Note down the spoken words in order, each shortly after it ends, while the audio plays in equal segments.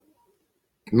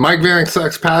Mike Vanek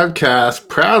Sucks podcast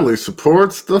proudly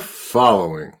supports the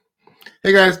following.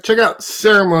 Hey guys, check out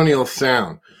Ceremonial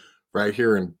Sound right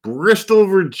here in Bristol,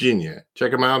 Virginia.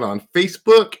 Check them out on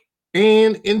Facebook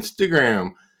and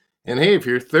Instagram. And hey, if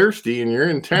you're thirsty and you're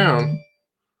in town,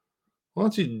 why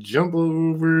don't you jump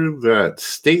over that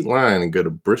state line and go to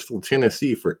Bristol,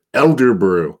 Tennessee for Elder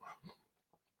Brew.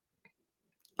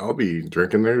 I'll be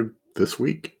drinking there this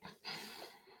week.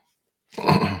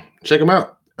 Check them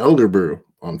out, Elder Brew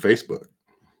on Facebook.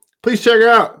 Please check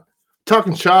out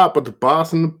Talking Shop with the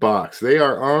Boss in the Box. They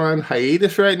are on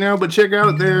hiatus right now, but check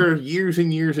out their years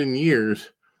and years and years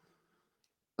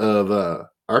of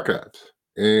archives.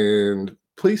 And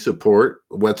please support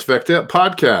What's Fecked Up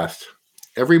podcast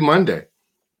every Monday.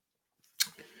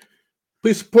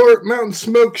 Please support Mountain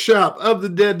Smoke Shop of the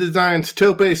Dead Designs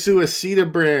Tope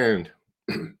Suicida brand.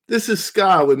 This is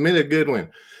Ska with Minna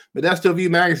Goodwin. Modesto View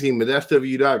Magazine,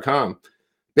 ModestoView.com.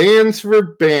 Bands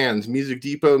for Bands, Music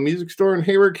Depot Music Store in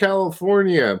Hayward,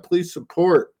 California. Please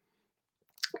support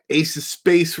Ace of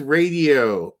Space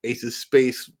Radio, Ace of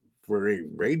Space for a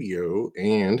radio,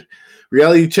 and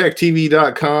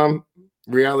RealityCheckTV.com,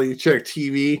 Reality Check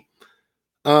TV.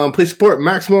 Please support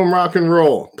Maximum Rock and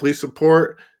Roll. Please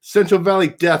support Central Valley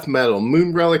Death Metal,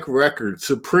 Moon Relic Records,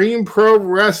 Supreme Pro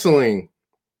Wrestling,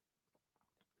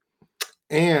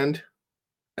 and,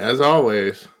 as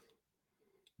always,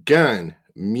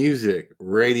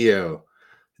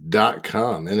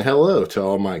 GunMusicRadio.com. And hello to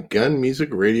all my Gun Music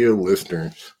Radio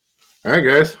listeners. All right,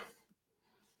 guys.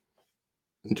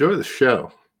 Enjoy the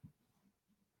show.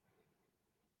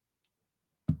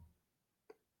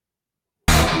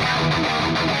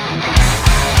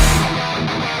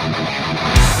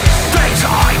 Things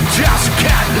I just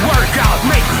can't work out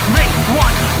make me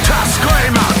want to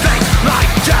scream out. Things I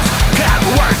just can't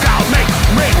work out make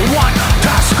me want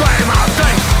to scream out.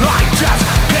 Things I just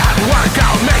can't work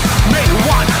out make me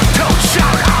want to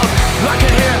shout out. I can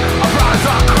hear a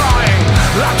brother crying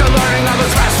after learning of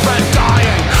his best friend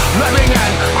dying, living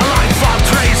in a life of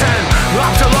treason,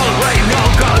 absolutely no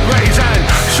good reason.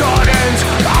 Short ends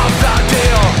of the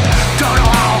deal. Don't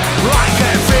know how I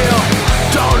can feel.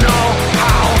 Don't know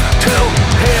how to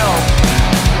heal.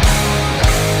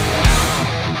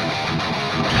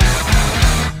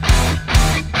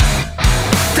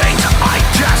 Things I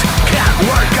just can't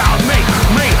work out make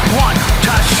me want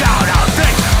to shout out.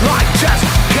 Things I just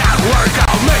can't work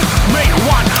out make me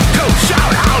want to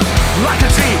shout out. I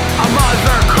can see a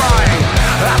mother crying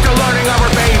after learning of her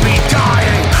baby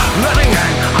dying, living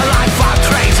in a life of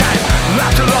treason,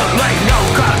 absolutely no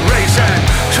good reason.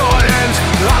 Short ends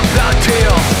of the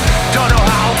deal. Don't know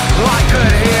how I could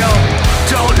heal.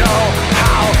 Don't know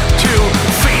how to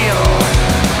feel.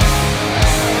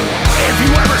 If you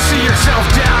ever see yourself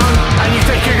down and you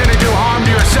think you're gonna do harm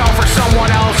to yourself or someone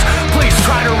else, please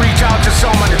try to reach out to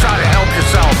someone to try to help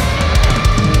yourself.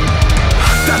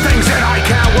 The things that I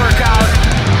can't work out,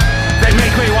 they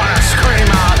make me want to scream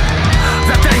out.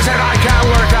 The things that I can't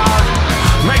work out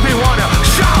make me want to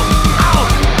shout out.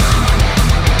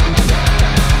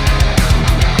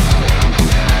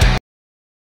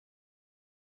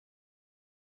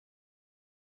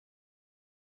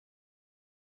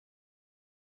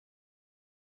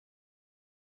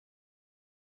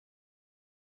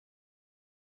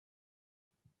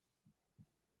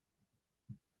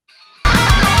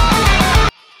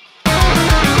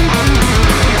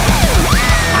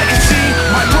 I can see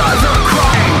my brother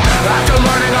crying after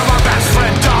learning of our best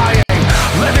friend dying,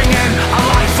 living in a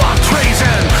life of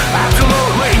treason,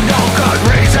 absolutely no good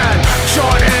reason.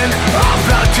 Short end of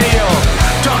the deal.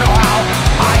 Don't know how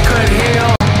I could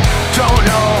heal. Don't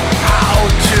know how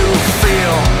to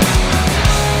feel.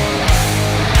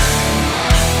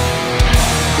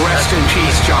 Rest in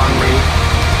peace, John Reed.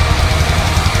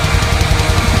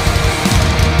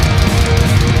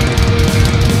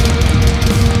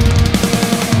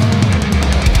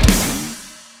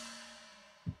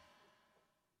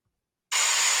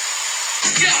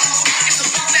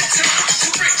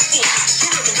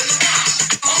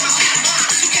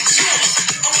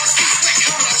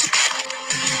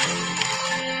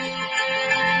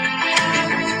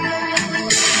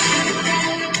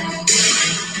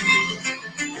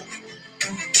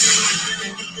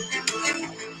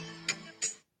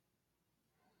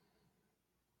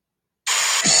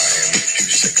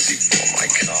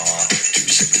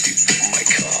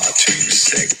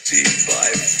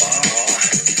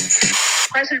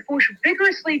 President Bush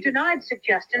vigorously denied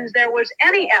suggestions there was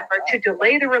any effort to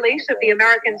delay the release of the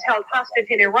Americans held hostage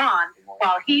in Iran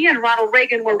while he and Ronald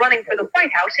Reagan were running for the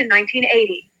White House in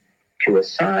 1980. To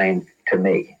assign to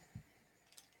me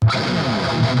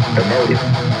the motive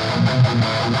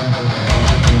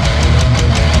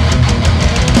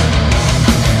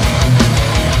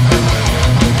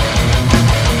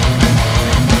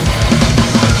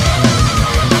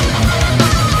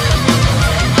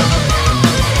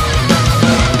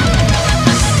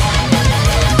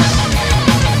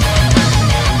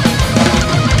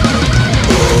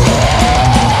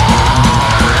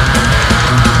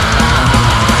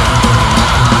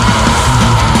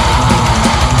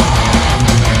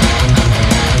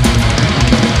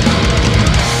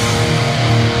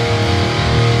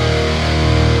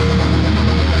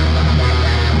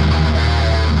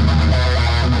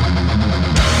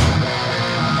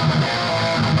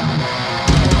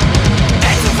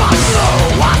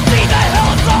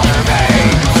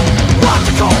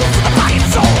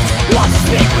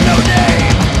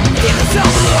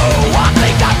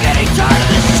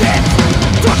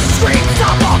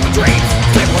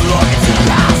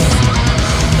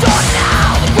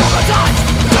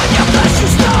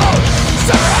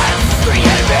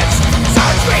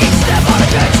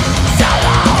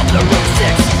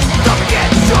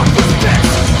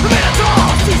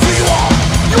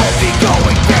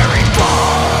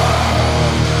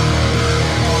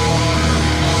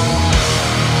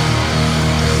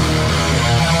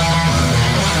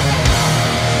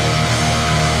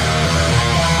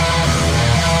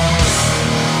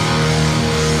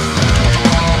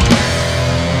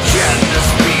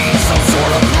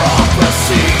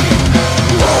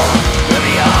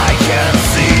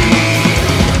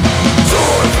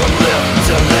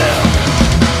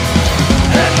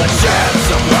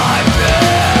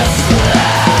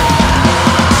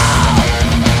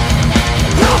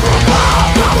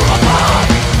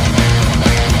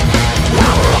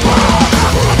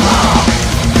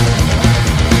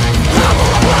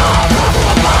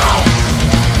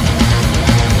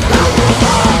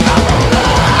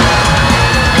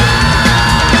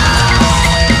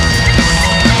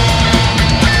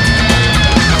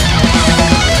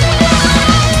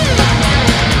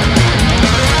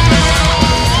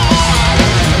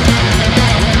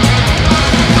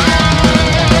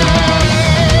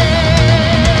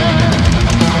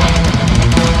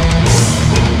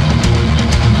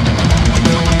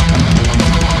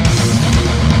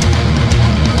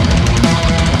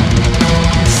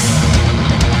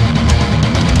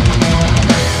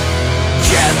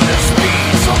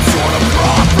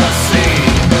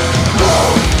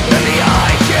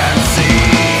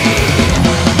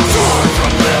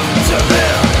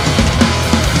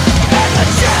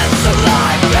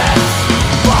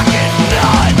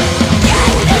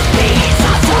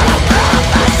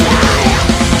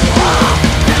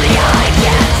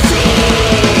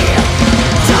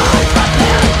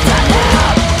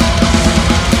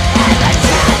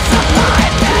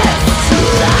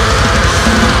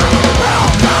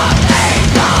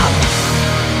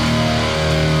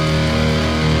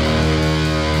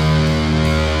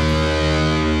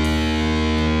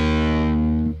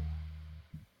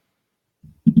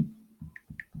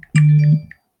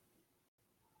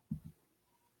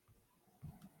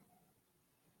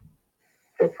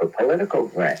that for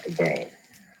political gain,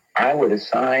 I would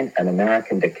assign an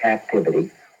American to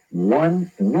captivity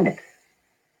 1 minute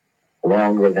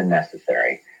longer than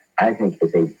necessary, I think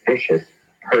is a vicious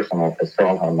personal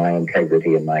assault on my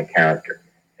integrity and my character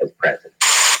as president.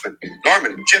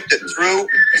 Norman chipped it through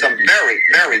some very,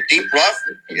 very deep rough,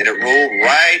 and it rolled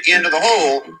right into the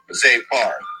hole to save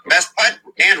par. Best putt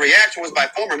and reaction was by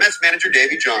former Mets manager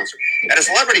Davey Johnson. At a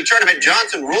celebrity tournament,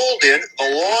 Johnson rolled in the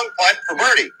long putt for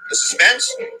birdie. The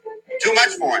suspense? Too much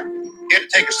for him. He had to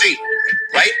take a seat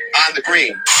right on the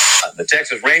green. The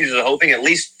Texas Rangers are hoping at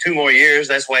least 2 more years.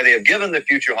 That's why they have given the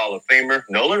future Hall of Famer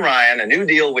Nolan Ryan a new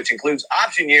deal, which includes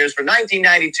option years for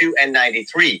 1992 and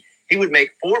 93. He would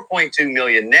make $4.2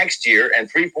 million next year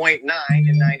and $3.9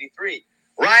 in 93.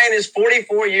 Ryan is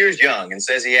 44 years young and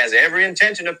says he has every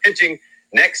intention of pitching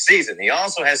next season. He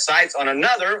also has sights on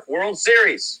another World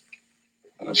Series.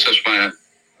 Since my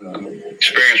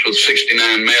experience with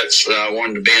 69 Mets, I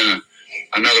wanted to be in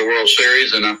another World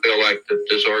Series, and I feel like that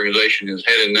this organization is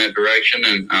headed in that direction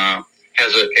and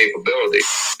has that capability.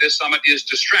 This summit is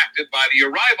distracted by the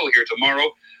arrival here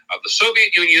tomorrow of the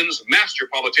Soviet Union's master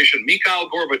politician Mikhail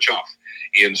Gorbachev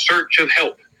in search of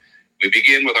help. We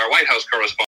begin with our White House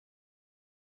correspondent.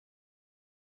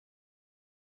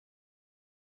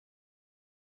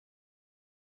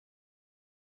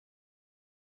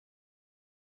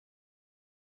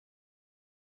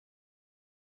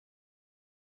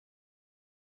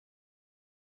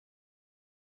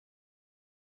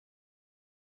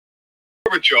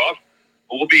 Gorbachev,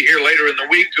 who will be here later in the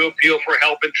week to appeal for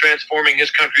help in transforming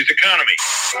his country's economy.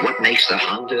 What makes the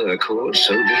Honda Accord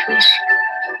so different?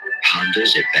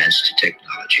 Honda's advanced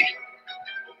technology.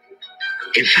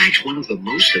 In fact, one of the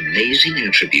most amazing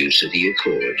attributes of the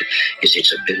Accord is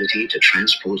its ability to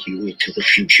transport you into the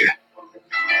future.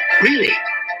 Really,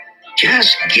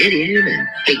 just get in and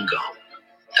bingo,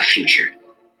 the future.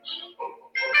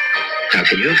 Now,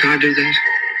 can your car do that?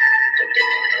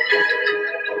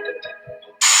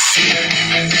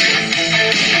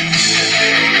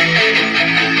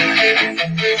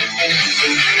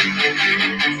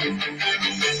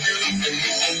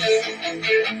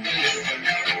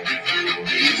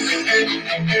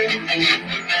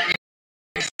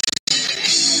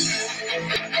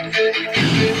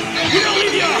 We're gonna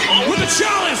leave you with a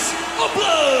chalice of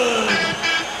blood.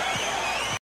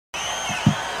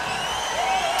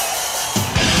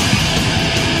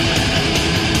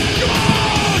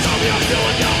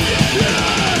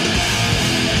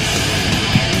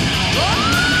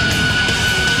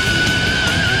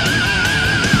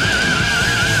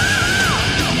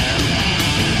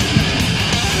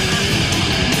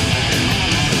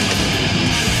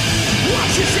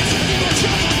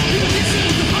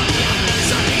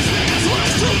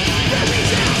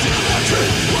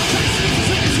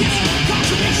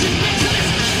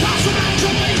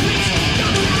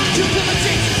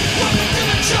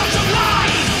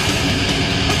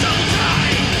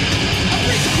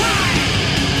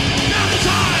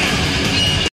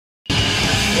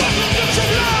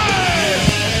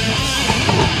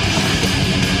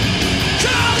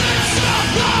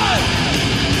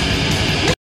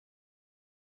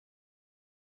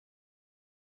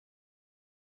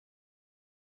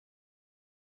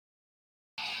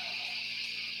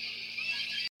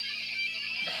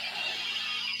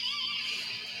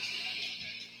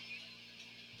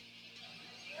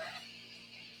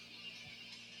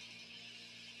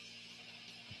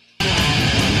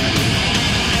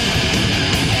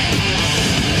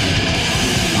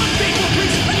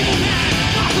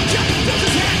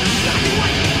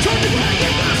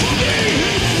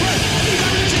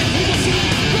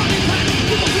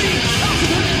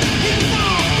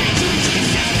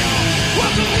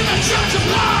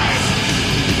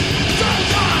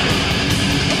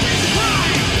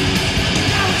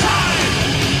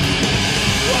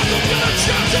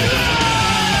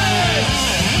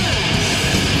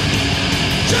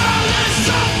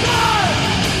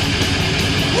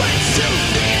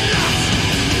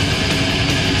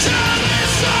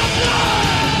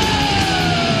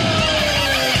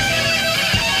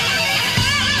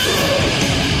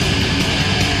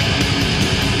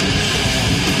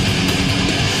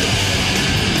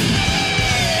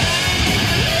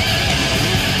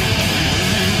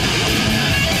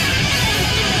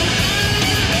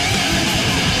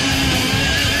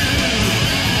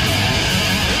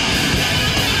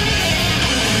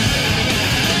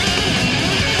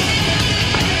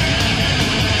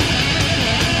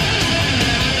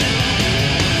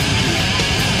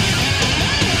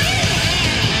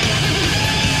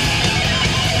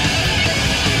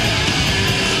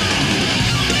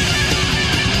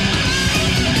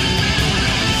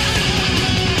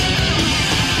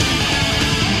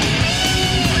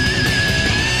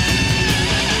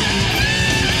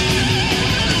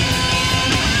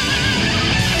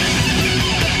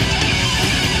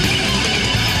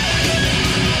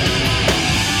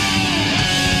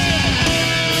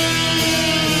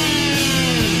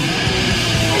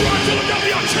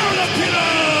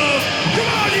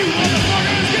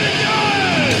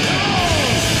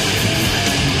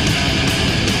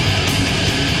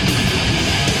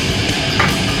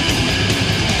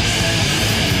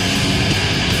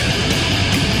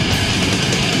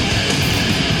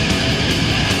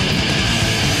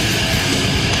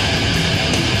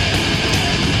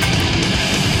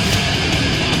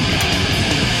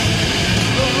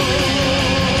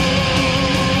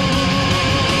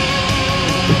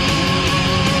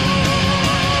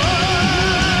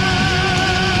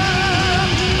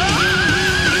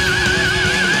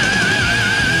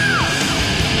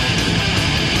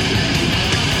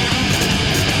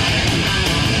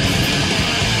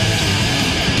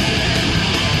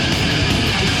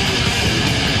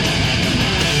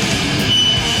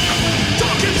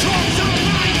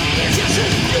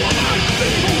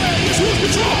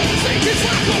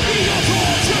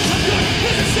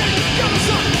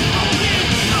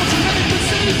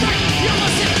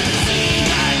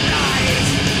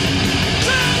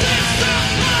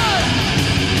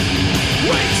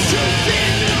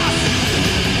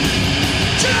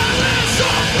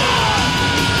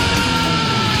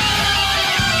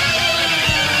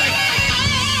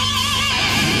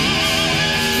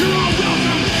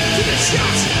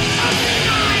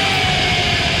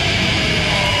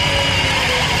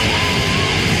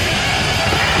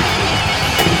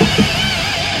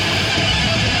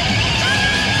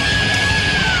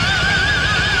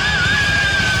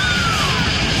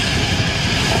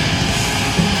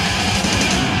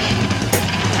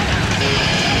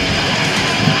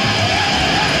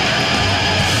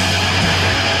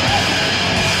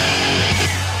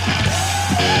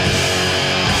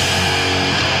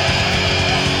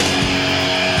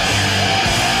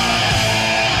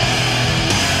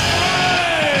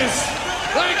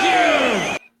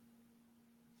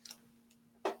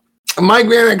 Mike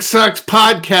Vanek Sucks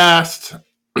podcast.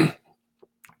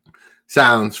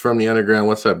 Sounds from the underground.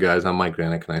 What's up, guys? I'm Mike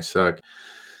Vanek and I suck.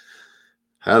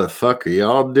 How the fuck are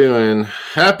y'all doing?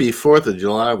 Happy 4th of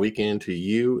July weekend to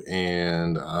you.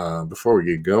 And before we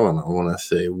get going, I want to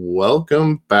say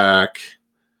welcome back.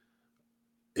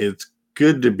 It's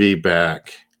good to be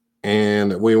back.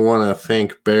 And we want to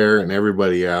thank Bear and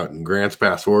everybody out in Grants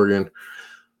Pass, Oregon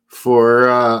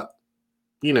for,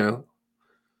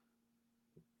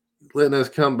 letting us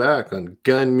come back on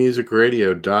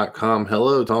gunmusicradio.com.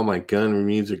 Hello to all my Gun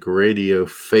Music Radio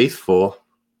faithful.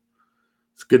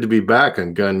 It's good to be back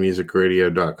on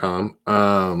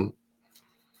gunmusicradio.com.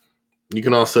 You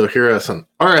can also hear us on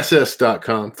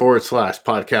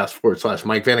rss.com/podcast/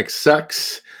 Mike Vanek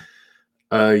Sucks.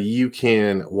 You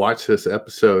can watch this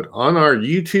episode on our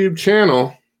YouTube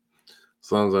channel, as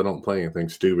long as I don't play anything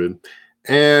stupid.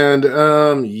 And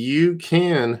you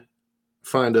can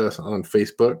find us on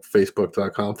Facebook,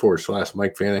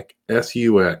 facebook.com/Mike Vanek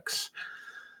SUX.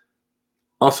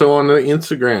 Also on the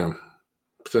Instagram,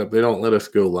 except they don't let us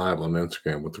go live on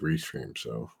Instagram with the restream,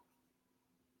 so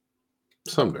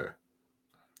someday,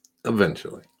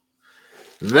 eventually.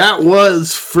 That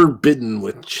was Forbidden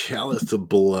with Chalice of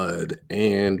Blood.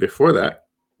 And before that,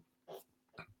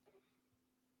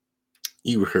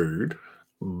 you heard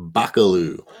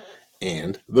Bakaloo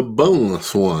and the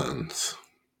Boneless Ones.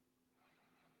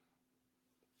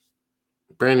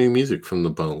 Brand new music from the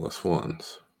Boneless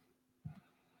Ones.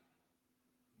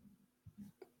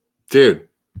 Dude,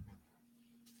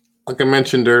 like I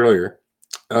mentioned earlier,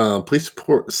 please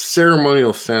support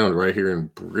Ceremonial Sound right here in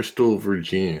Bristol,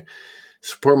 Virginia.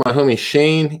 Support my homie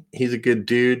Shane. He's a good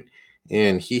dude,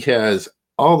 and he has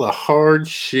all the hard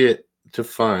shit to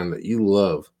find that you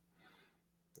love.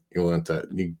 You want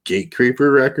that new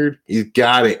Gatecreeper record? He's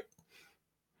got it.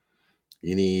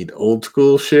 You need old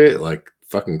school shit like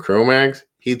fucking Cro-Mags?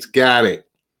 He's got it.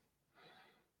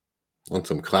 Want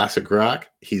some classic rock?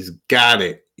 He's got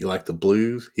it. You like the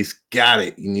blues? He's got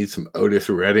it. You need some Otis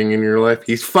Redding in your life?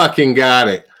 He's fucking got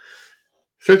it.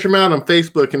 Search him out on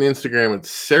Facebook and Instagram at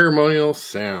Ceremonial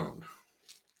Sound.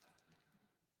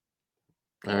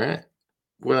 All right.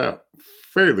 Without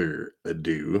further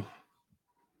ado,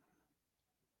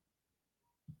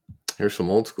 here's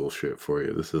some old school shit for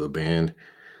you. This is a band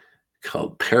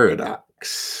called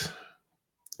Paradox.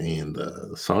 And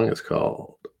the song is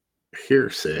called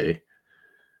Hearsay.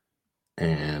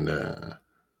 And,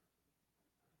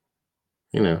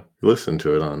 listen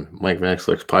to it on Mike Vanek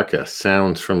Sucks podcast,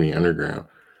 Sounds from the Underground.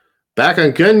 Back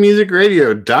on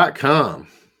gunmusicradio.com.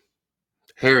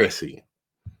 Heresy.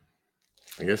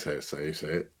 I guess that's how you say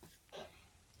it.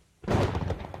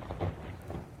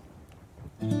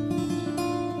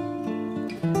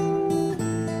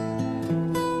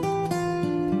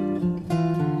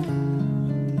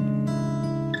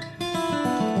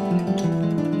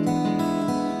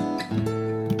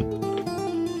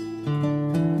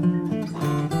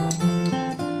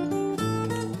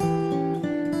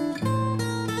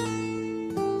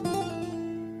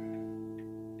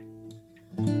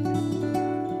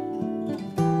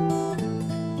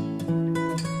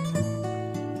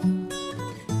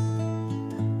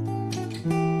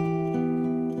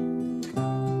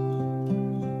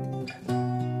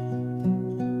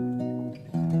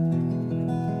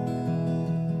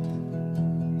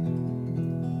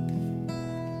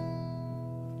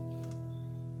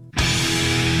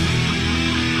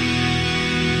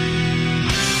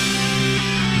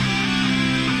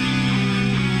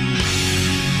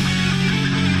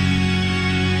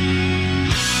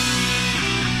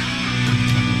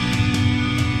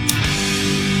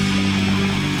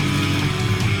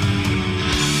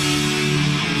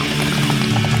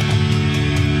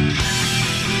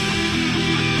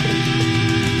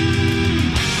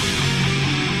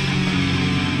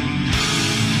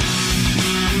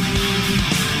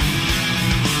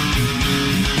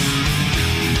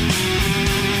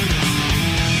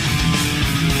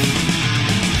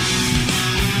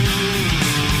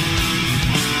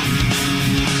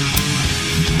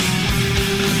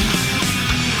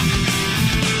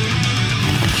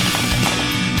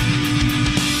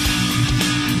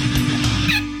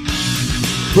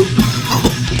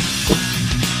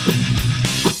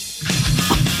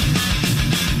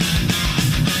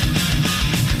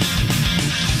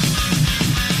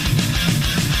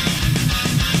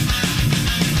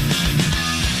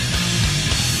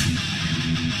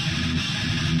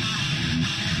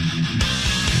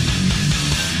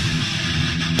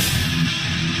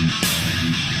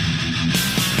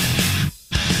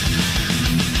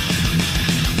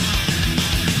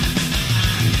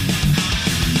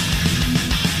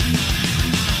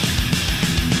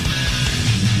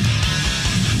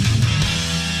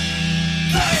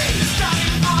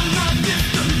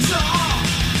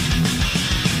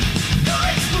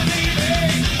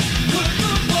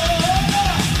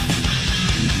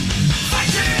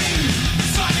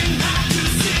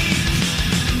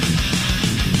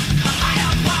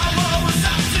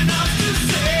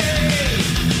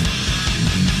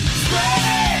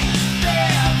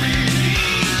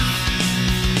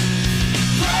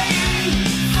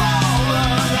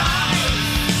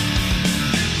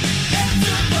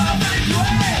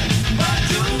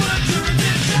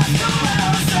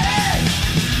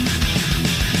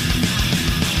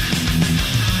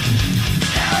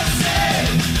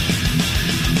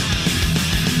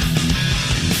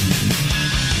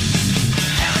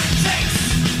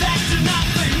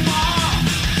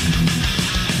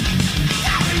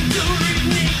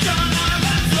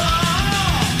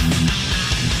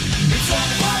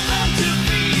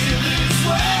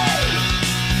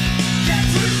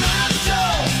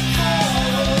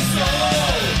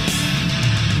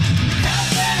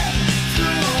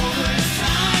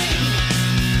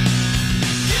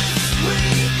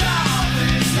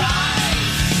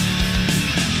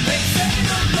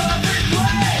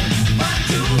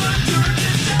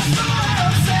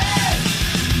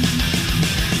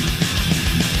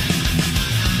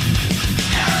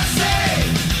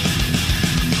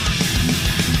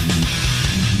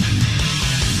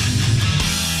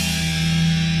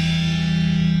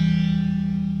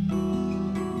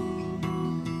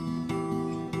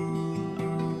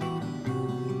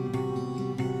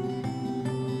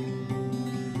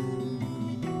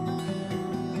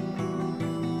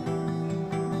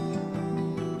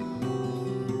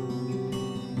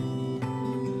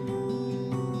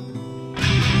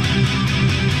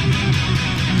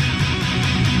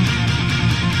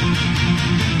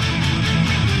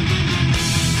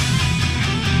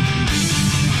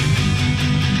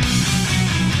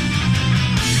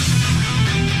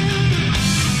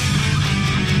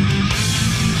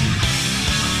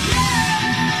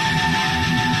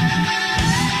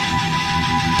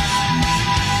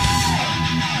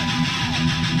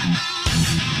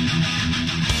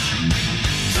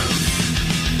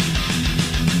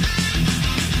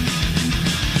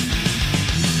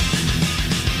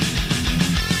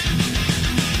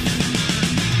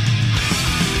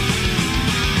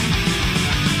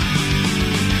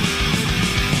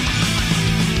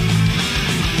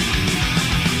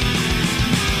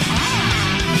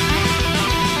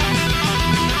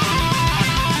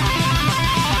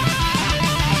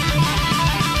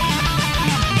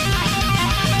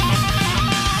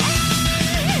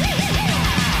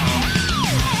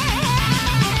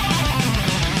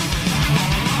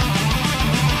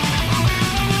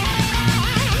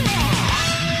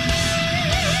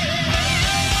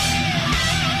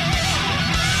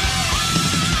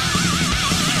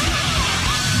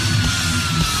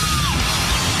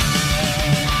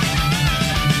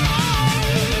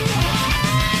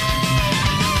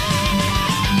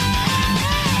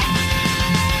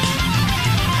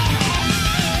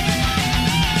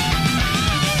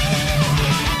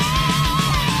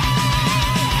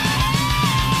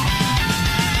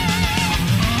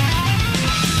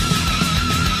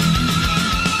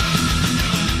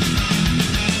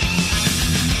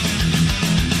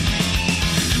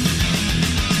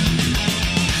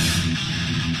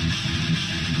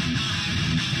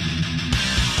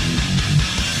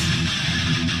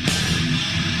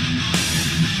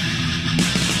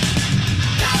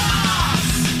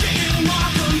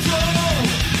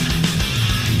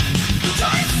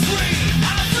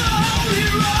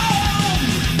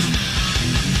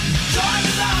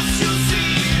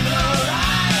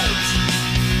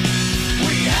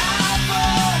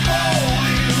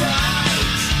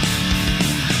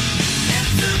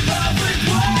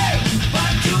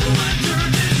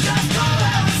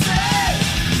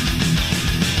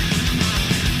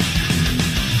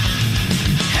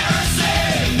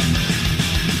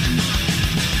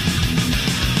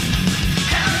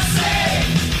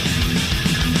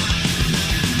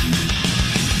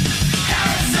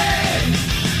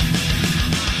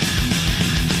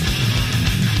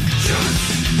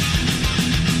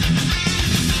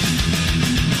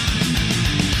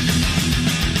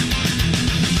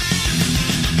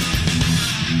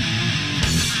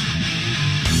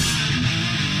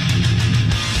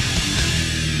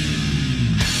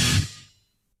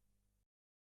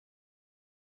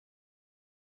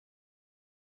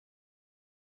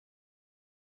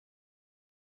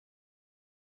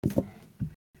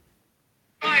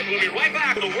 We'll be right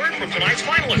back with a word from tonight's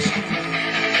finalists.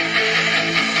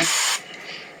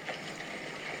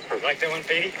 You like that one,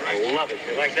 Petey? I love it.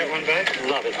 You like that one, bud?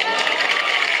 Love it.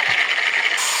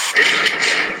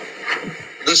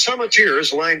 The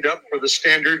Summiteers lined up for the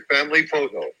standard family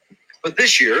photo. But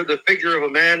this year, the figure of a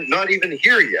man not even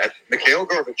here yet, Mikhail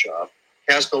Gorbachev,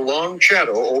 cast a long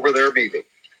shadow over their meeting.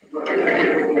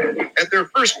 At their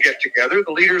first get-together,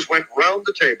 the leaders went round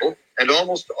the table and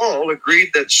almost all agreed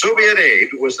that Soviet aid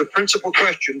was the principal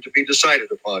question to be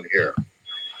decided upon here.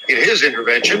 In his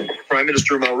intervention, Prime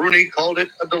Minister Mulroney called it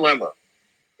a dilemma.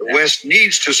 The West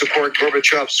needs to support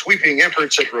Gorbachev's sweeping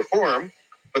efforts at reform,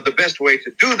 but the best way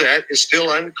to do that is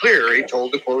still unclear, he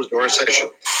told the closed-door session.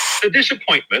 The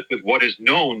disappointment with what is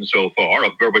known so far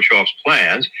of Gorbachev's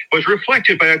plans was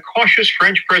reflected by a cautious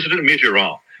French President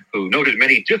Mitterrand, who noted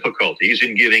many difficulties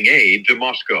in giving aid to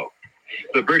Moscow.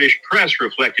 The British press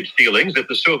reflected feelings that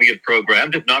the Soviet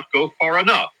program did not go far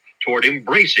enough toward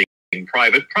embracing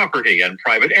private property and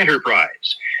private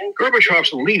enterprise.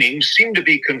 Gorbachev's leanings seem to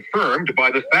be confirmed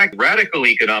by the fact radical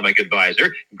economic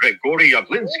advisor Grigory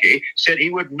Yavlinsky said he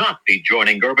would not be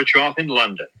joining Gorbachev in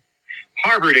London.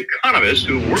 Harvard economists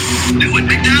who work at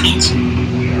McDonald's.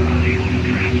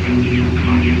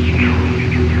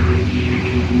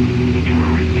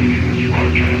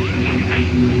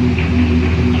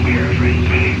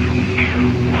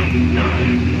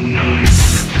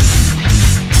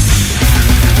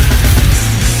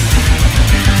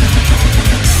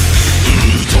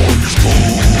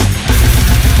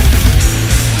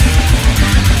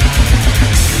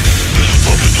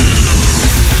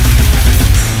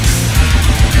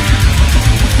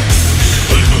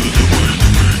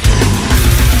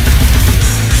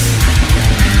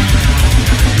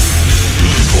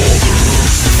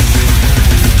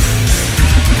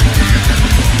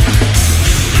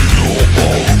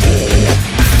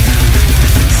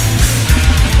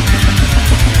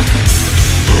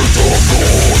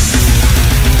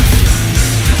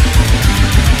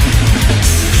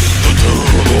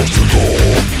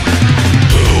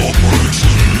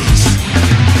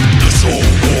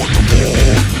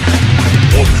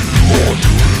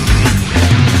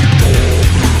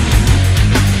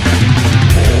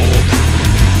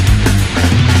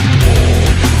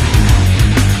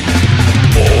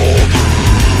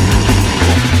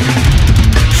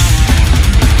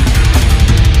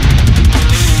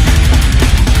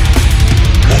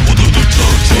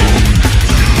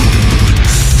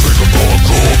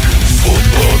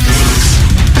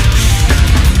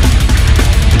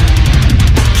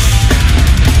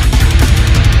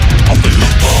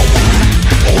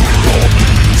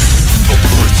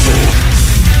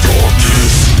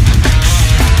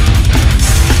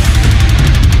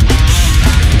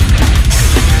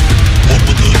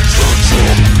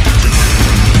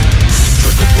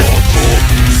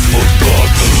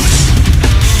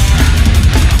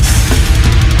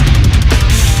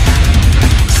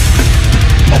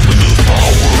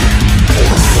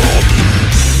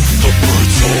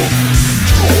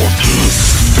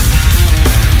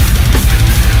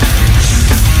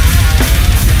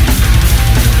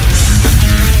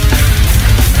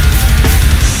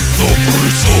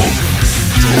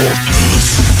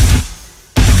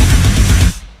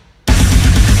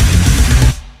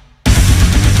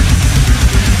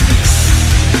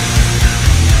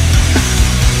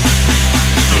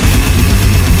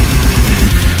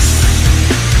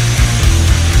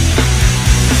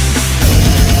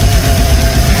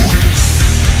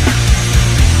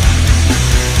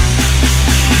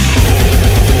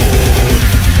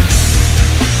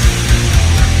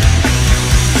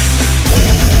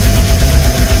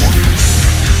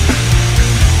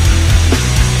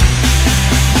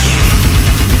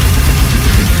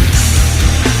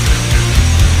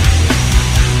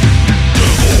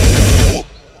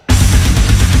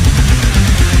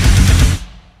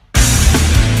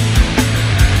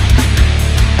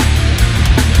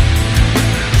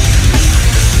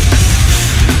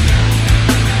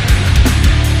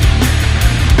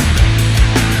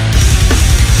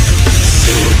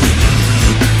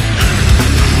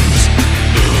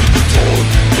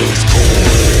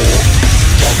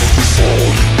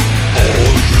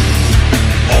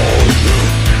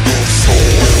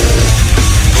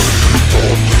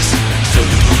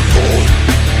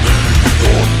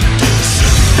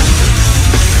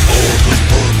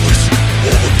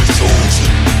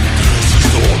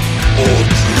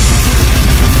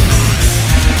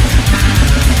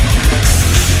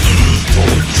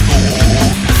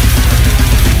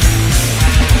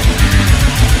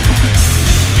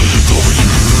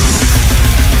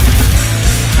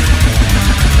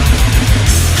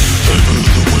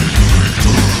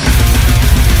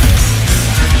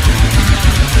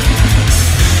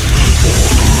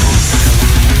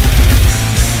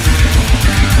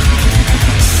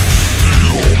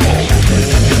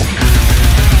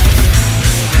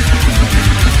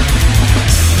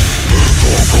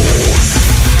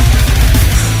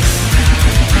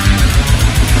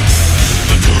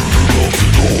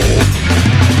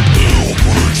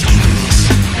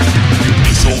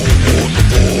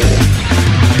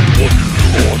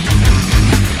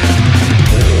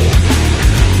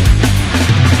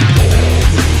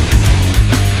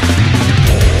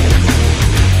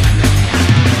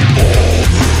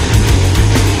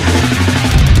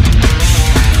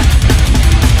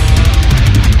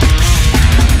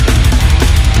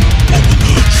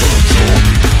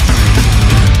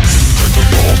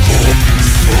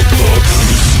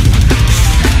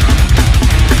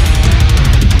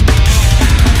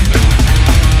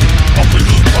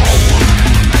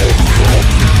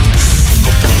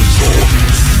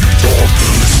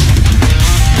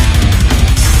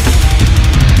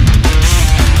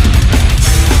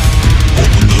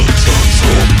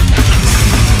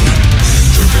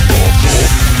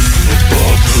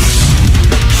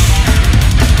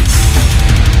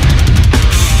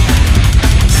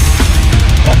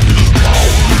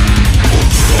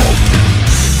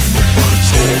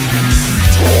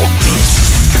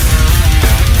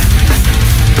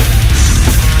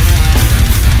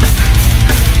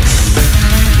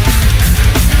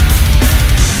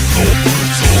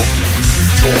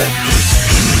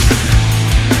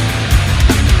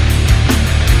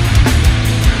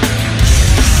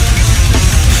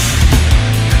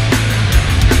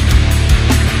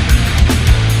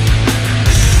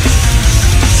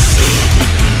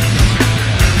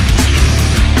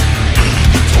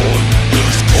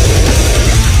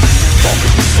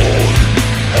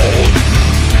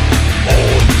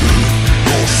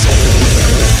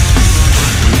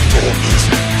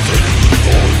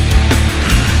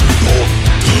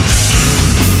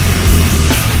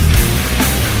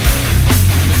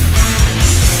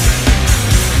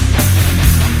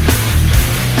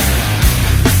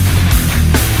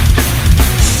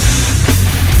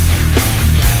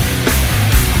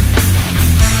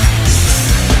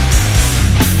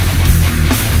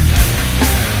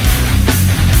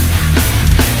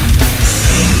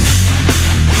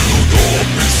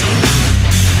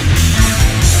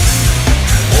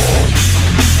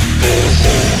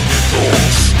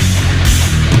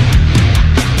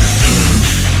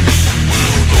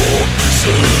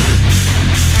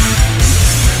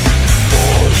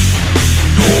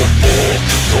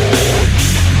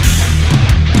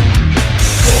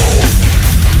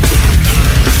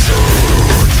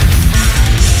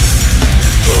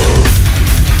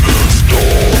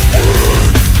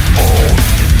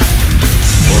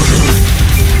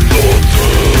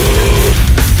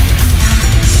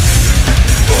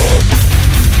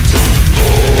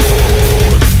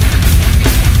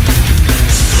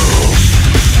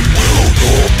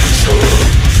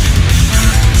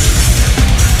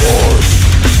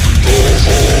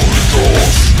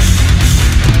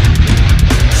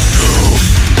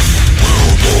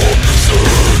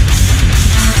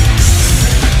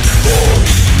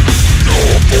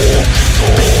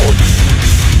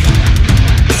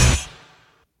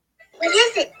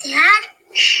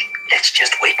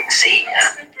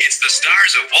 It's the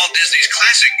stars of Walt Disney's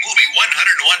classic movie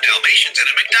 101 Dalmatians and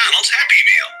a McDonald's Happy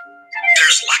Meal.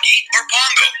 There's Lucky or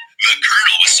Pongo, the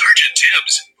Colonel with Sergeant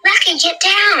Tibbs. Lucky, get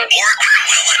down. Or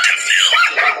Cruella de Vil.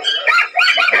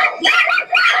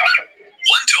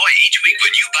 One toy each week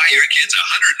when you buy your kids a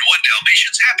 101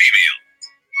 Dalmatians Happy Meal.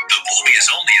 The movie is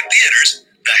only in theaters.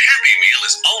 The Happy Meal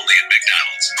is only at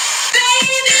McDonald's.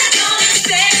 Baby, don't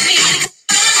expect me to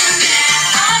come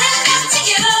now. All it's up to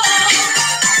you.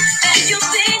 And you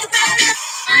think about it.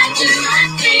 I do not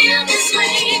feel this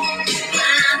way.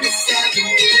 Promise of a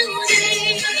new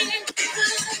day.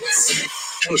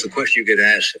 That was the question you get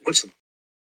asked. What's the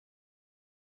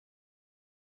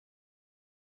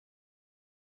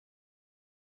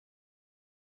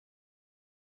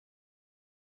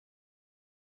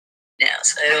now,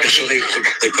 so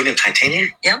they put in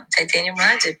titanium? yeah, titanium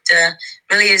rods. It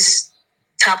really is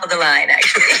top of the line,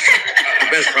 actually. The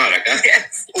best product, huh?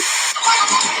 Yes.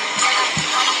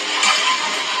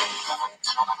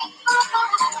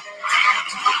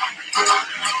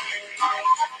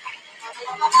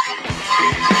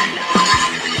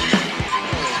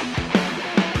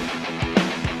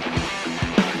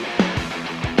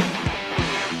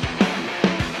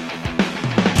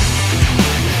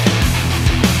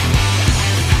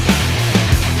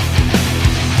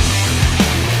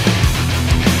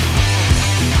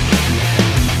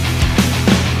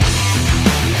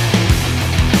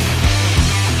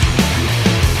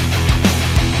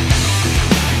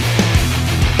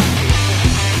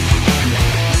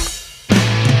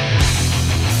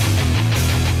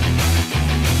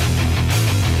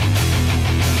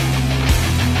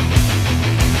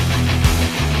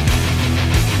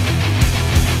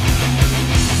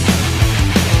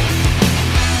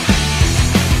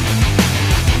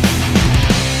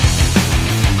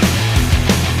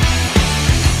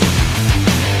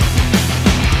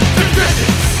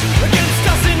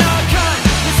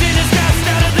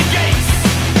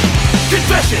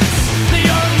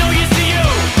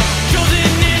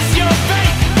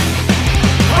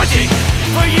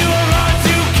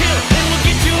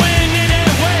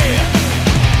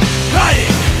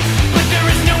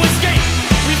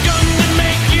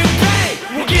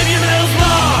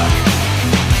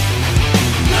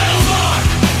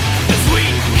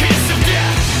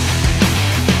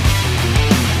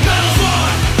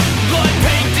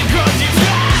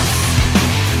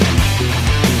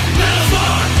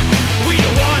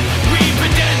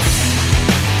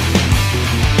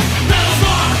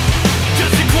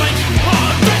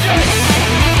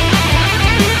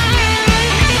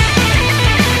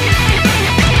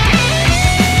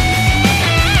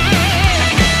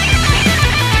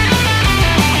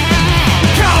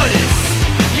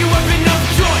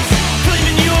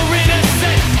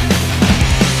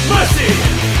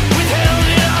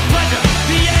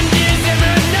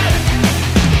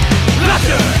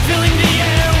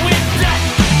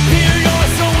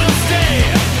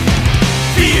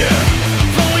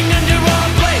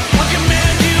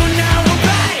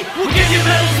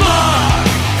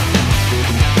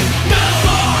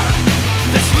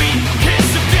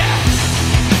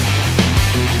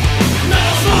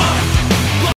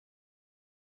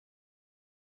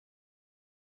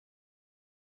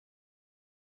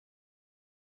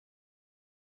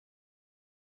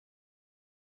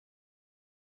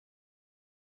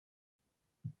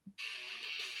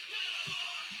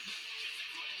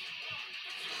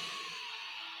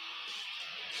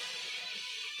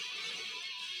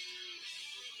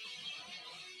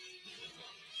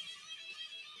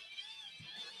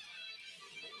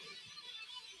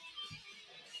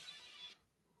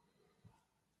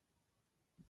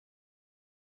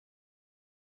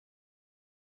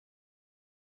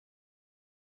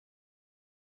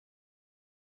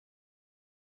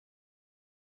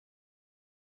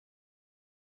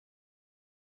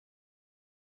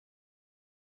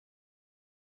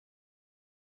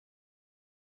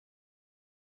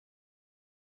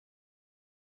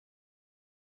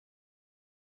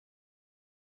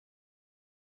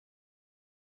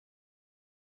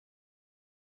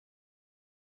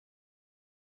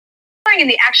 In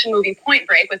the action movie Point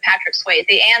Break with Patrick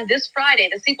Swayze, and this Friday,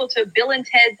 the sequel to Bill and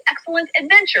Ted's Excellent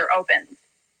Adventure opens.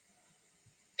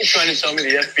 You're trying to tell me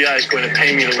the FBI is going to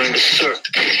pay me to learn to surf?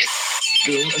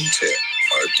 Bill and Ted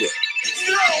are dead.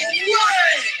 No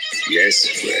way!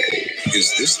 Yes, Ray.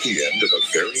 Is this the end of a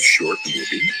very short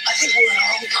movie? I think we're in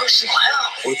our own personal hell.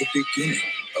 Or the beginning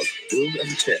of Bill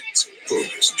and Ted's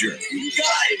bogus journey? You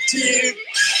got it, dude.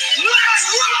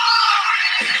 Let's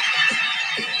rock!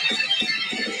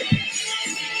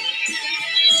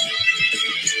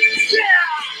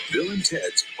 Bill and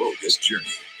Ted's bogus journey.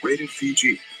 Rated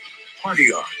PG.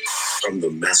 Party on. From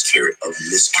the master of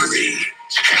mystery,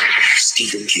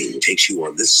 Stephen King takes you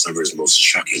on this summer's most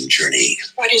shocking journey.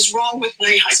 What is wrong with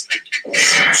my husband?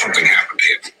 Something happened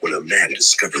to him when a man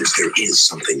discovers there is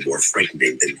something more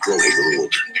frightening than growing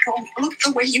old. You don't look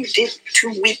the way you did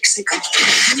 2 weeks ago.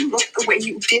 You look the way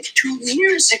you did 2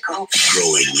 years ago.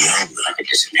 Growing young. I could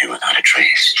disappear without a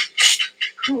trace.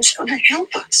 Who's going to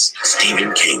help us?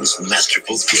 Stephen King's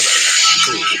masterful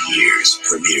thriller, Golden Years,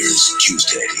 premieres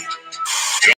Tuesday.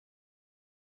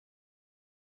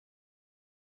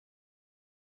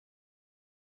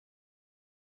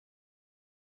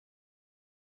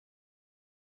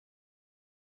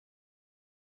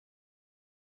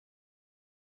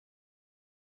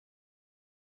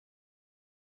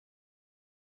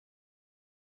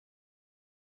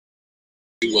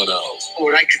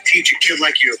 Or I could teach a kid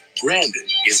like you. Brandon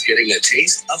is getting a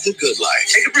taste of the good life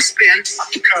Take it for a spin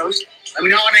up the coast. Let me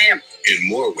know when I am. in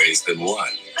more ways than one.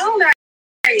 How old are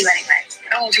you anyway?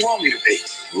 How old do you want me to be?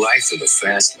 Life in the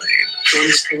fast lane You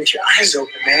understand with your eyes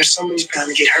open, man. Somebody's bound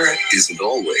to get hurt. isn't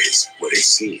always what it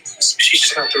seems. She's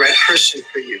just not the right person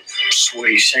for you. So what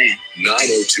are you saying?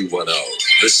 90210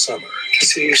 this summer.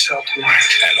 Consider yourself tomorrow.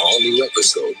 An all-new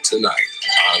episode tonight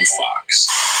on Fox.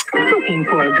 Looking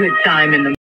for a good time in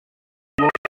the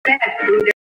bed.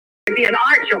 There'd be an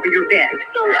arch over your bed.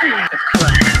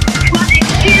 Well,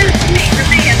 excuse me for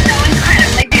being so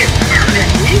incredibly beautiful.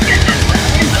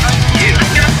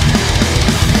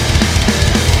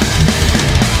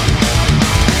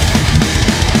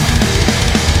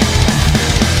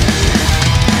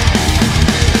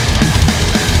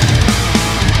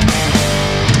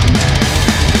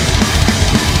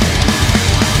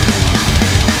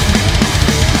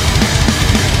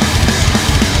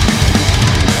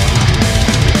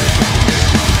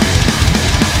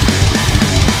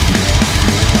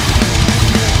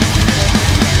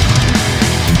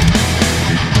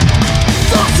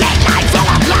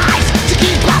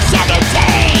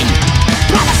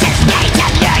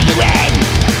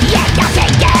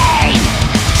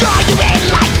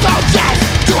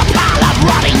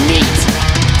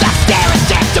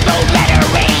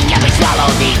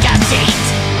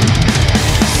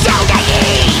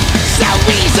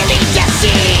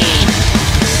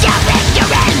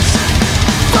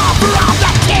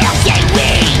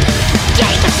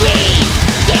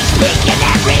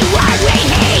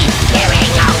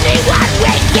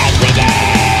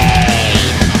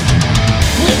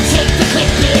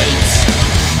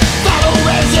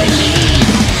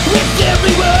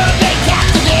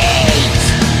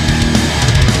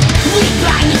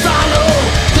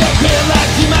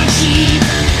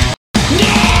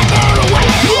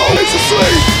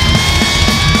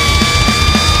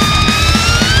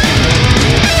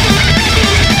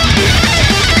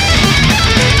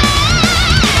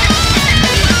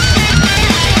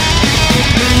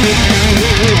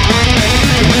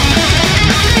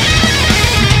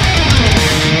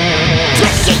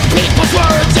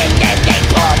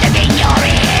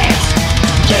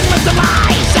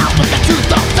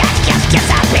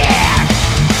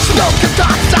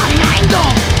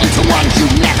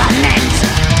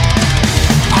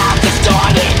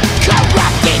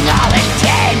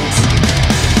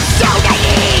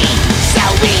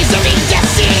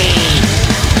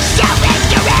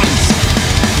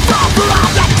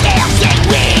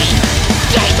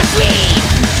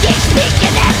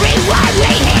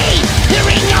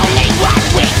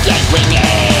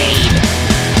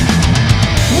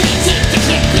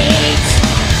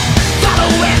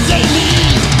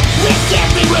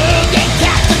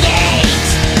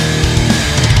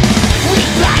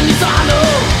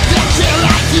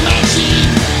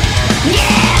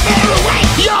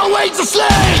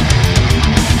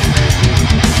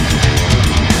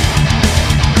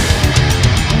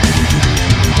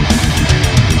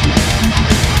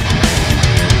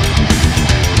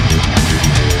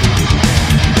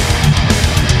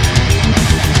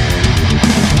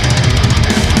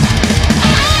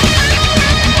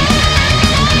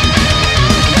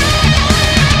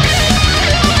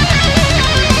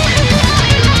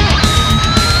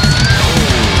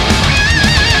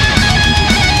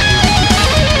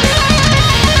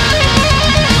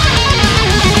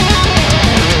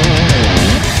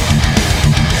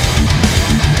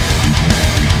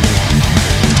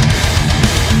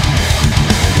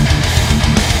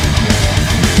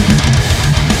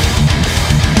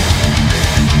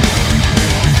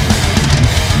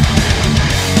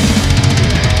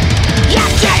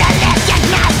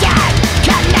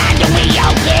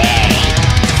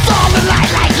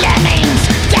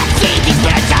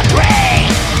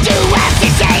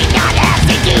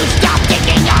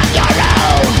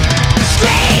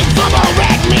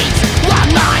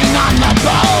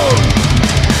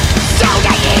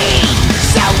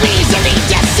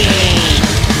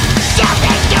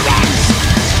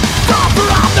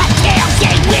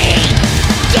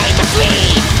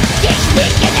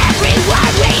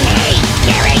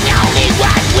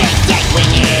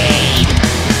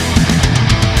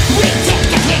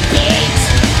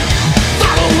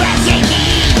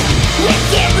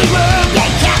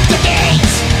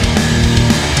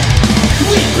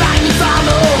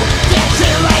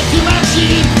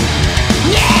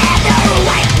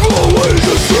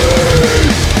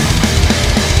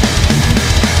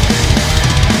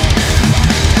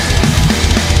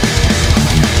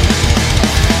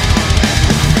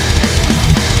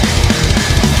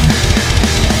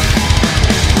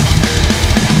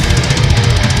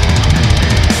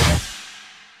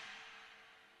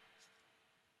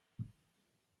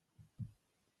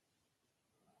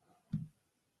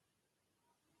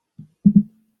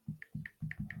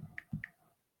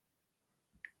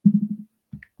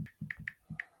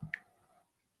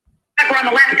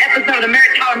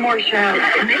 hour more shows.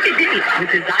 Make a date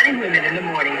with Designing Women in the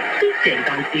Morning. Weekdays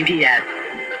on CBS.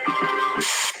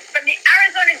 From the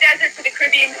Arizona desert to the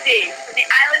Caribbean Sea, from the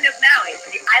island of Maui to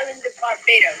the island of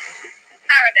Barbados,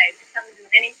 paradise comes in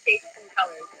many shapes and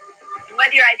colors. And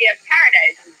whether your idea of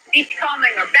paradise is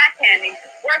beachcombing or backhanding,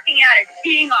 working out or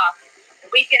teeing off, the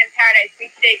Weekend in Paradise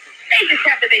weekdays may just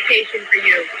have the vacation for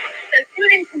you. So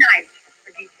tune in tonight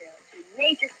for details. You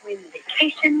may just win the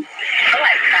vacation of a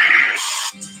lifetime.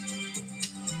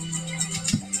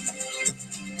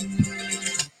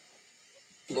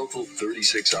 Local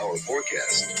 36-hour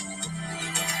forecast.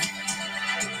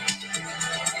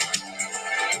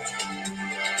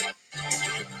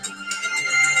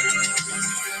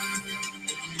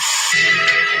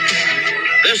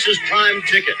 This is Prime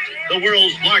Ticket, the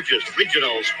world's largest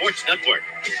regional sports network.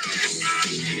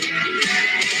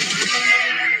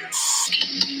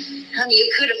 Honey,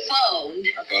 you could have phoned.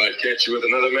 I thought I'd catch you with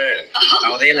another man.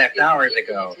 Oh, they left hours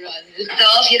ago. So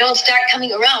if you don't start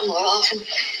coming around more often,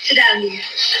 sit down here.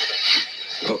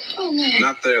 Oh, no.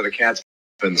 Not there. The cat's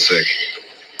been sick.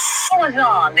 What is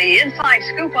on? The inside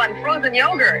scoop on frozen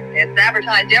yogurt. It's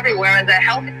advertised everywhere as a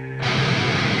healthy...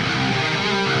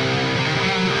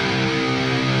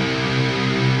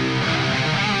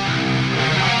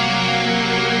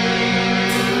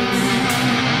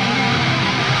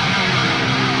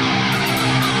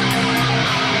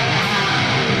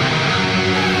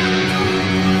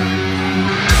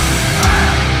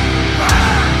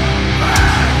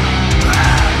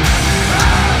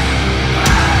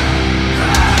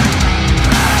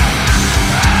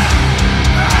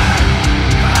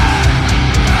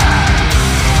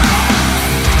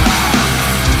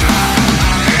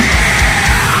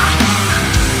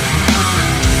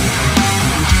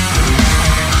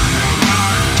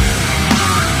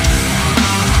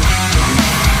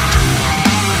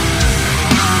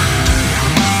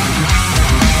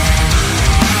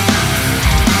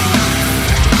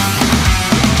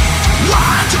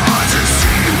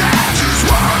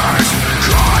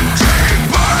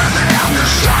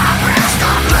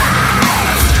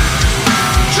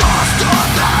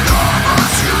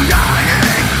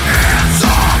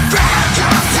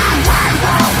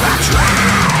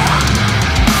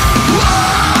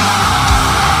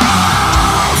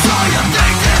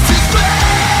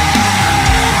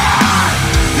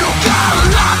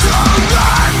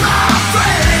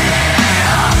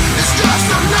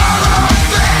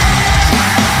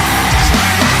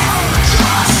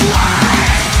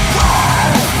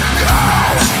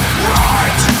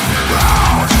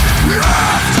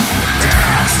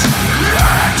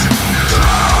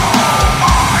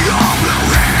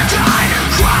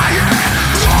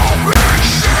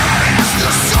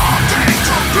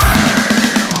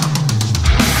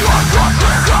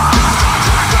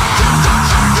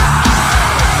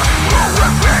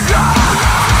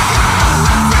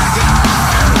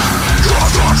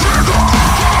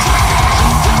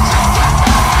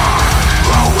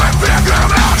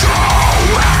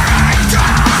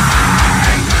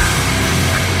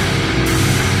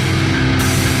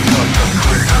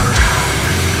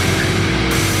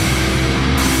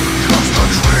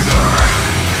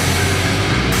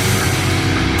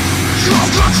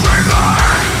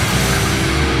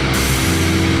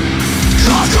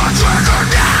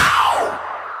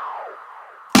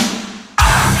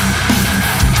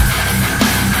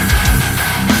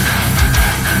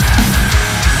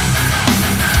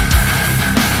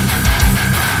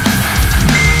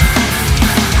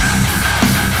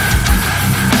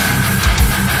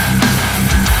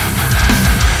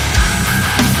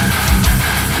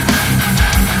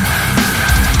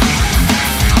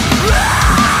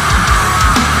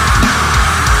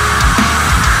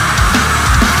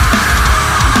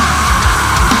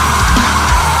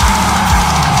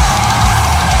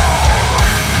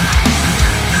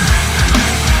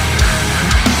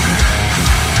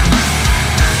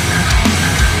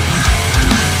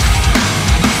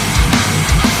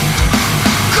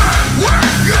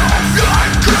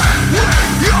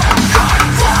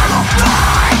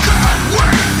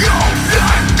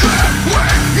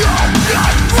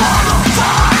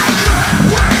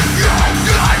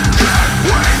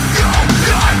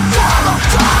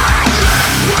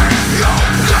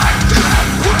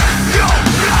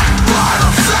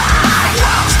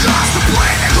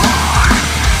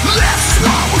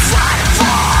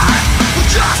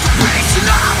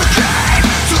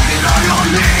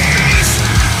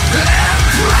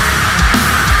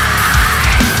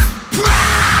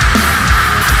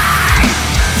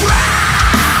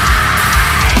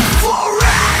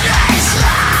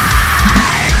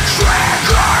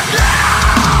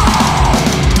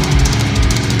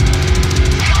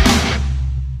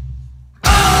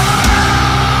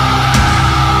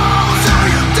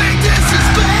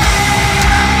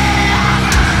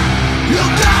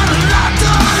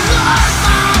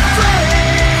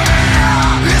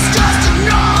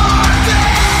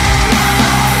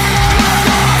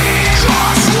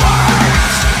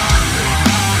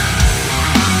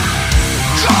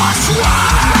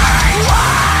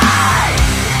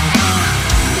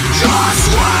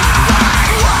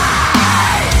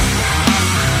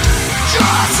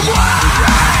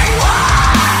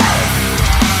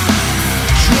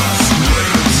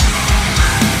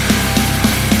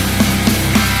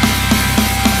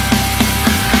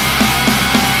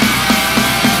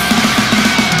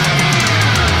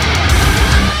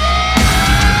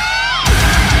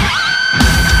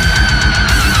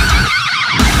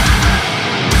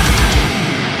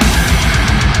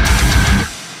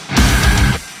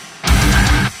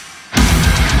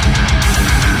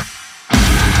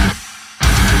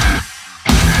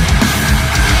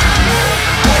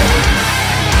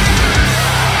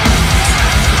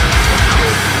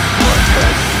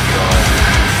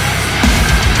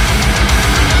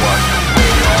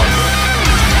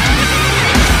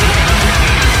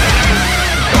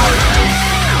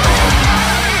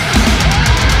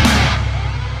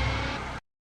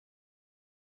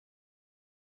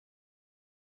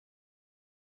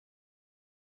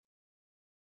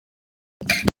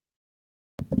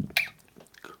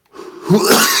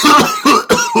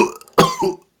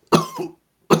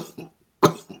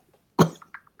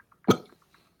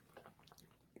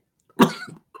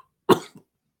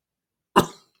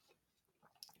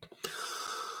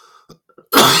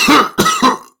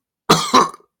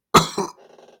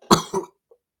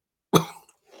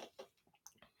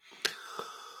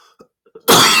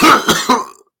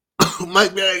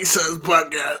 Mike Vanek says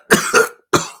podcast.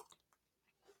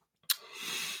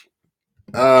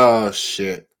 Oh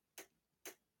shit.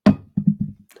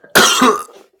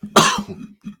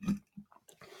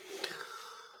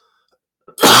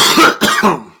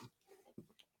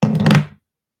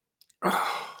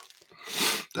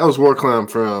 That was War Clown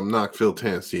from Knoxville,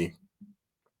 Tennessee.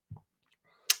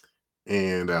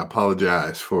 And I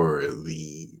apologize for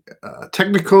the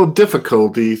technical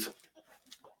difficulties.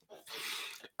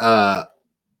 My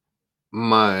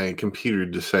computer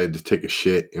decided to take a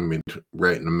shit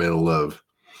right in the middle of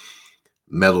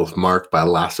Metals Marked by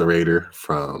Lacerator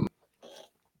from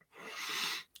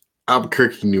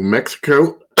Albuquerque, New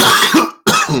Mexico.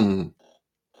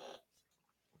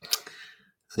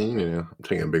 I'm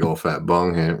taking a big old fat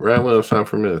bong hit right when it's time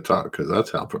for me to talk, because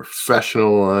that's how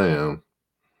professional I am.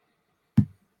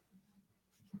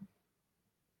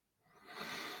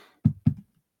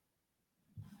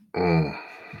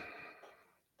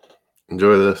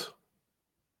 Enjoy this.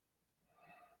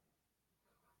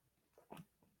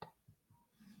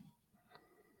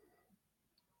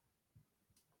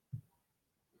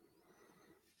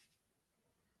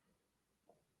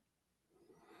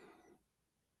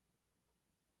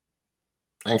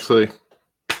 Actually,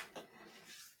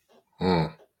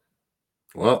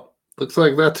 well, looks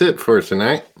like that's it for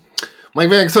tonight. Mike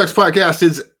Vanek Sucks Podcast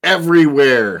is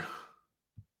everywhere.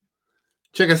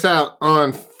 Check us out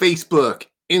on Facebook,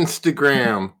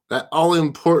 Instagram, that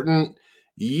all-important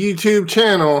YouTube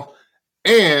channel,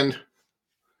 and,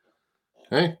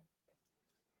 hey,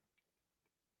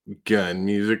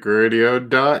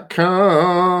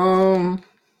 gunmusicradio.com.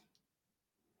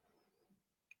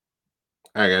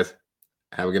 All right, guys.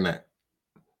 Have a good night.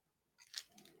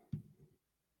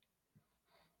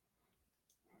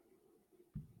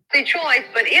 The choice,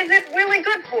 but is it really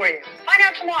good for you? Find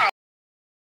out tomorrow.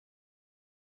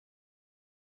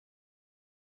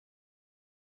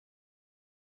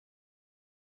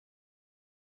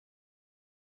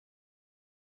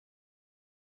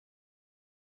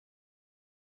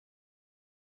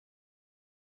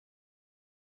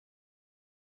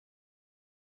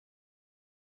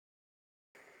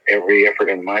 Every effort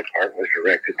on my part was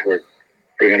directed toward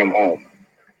bringing them home.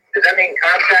 Does that mean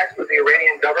contacts with the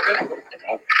Iranian government?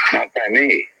 Not by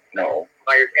me, no.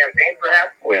 By your campaign,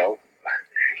 perhaps? Well,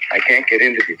 I can't get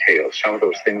into details. Some of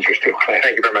those things are still classified.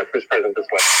 Thank you very much, Mr. President. This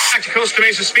way. Back to Costa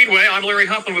Mesa Speedway, I'm Larry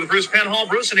Huffman with Bruce Penhall.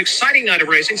 Bruce, an exciting night of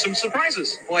racing, some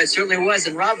surprises. Boy, it certainly was.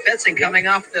 And Rob Fetzing coming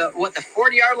off the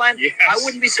 40-yard line? Yes. I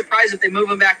wouldn't be surprised if they move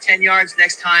him back 10 yards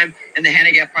next time in the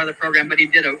handicap part of the program, but he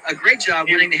did a great job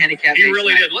winning the handicap. He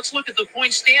really did. Let's look at the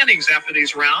point standings after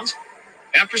these rounds.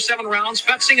 After 7 rounds,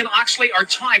 Fetzing and Oxley are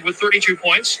tied with 32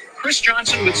 points. Chris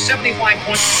Johnson with 75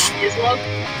 points. Is love.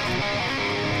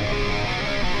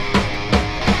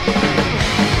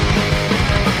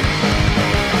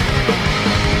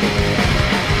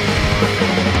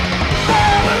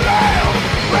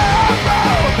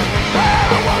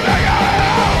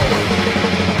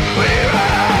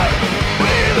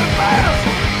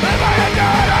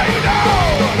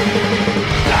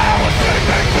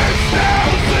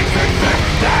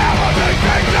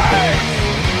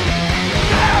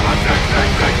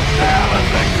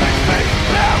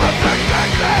 Never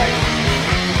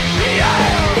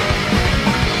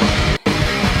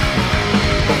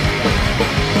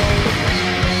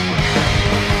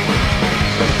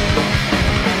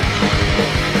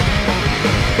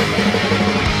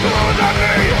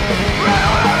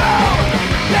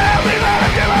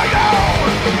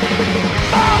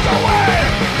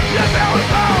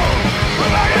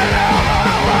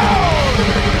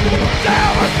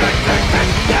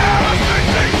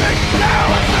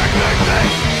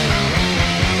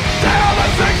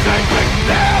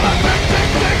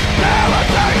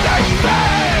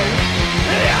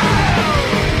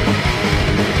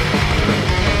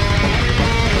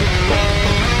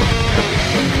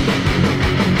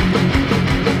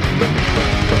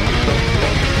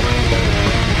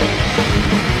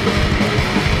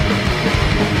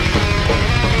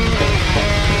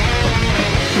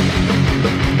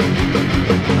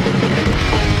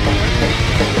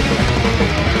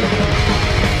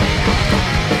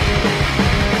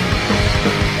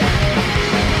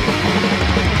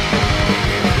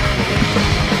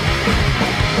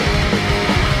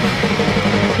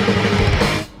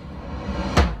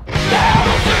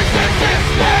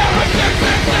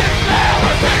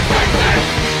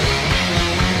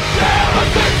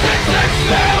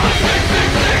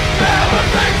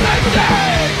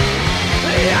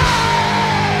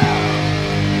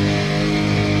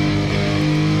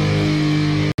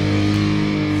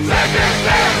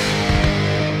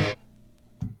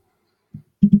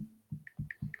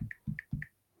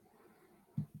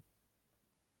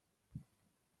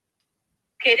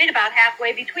located about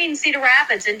halfway between Cedar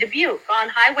Rapids and Dubuque on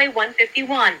Highway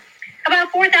 151.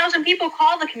 About 4,000 people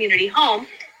call the community home.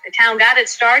 The town got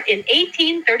its start in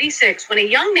 1836 when a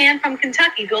young man from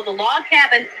Kentucky built a log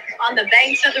cabin on the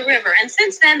banks of the river. And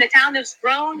since then, the town has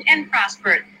grown and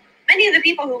prospered. Many of the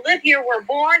people who live here were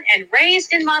born and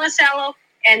raised in Monticello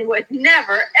and would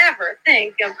never, ever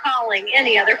think of calling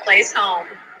any other place home.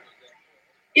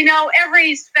 You know,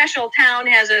 every special town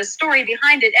has a story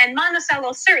behind it, and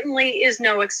Monticello certainly is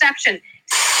no exception.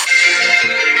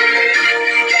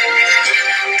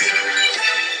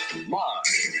 Live,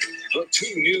 the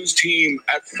 2 News team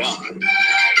at 5.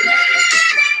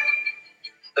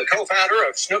 The co-founder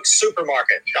of Schnuck's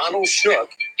Supermarket, Donald Schnuck,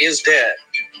 is dead.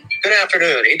 Good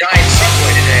afternoon. He died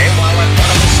suddenly today while at one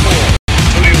of the stores.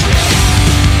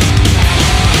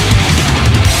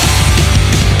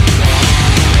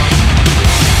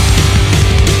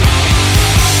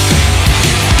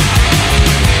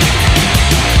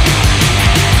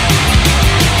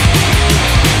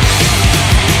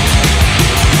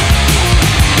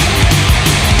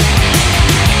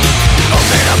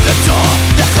 Open up the door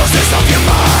that closes off your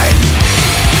mind.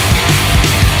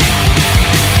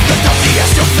 The nothing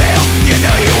has to fail, you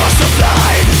know you are so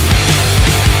blind.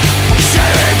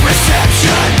 Shattering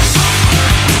perception.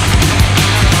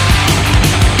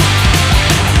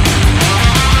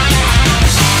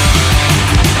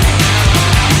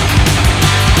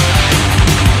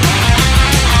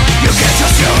 You can't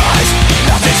trust your eyes,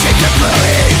 nothing shaped in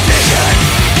blurry vision.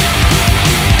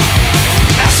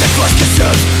 Acid was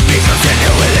consumed, becomes a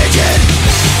new religion.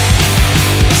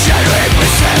 Shattering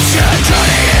perception,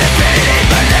 drowning in infinity,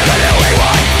 but never knowing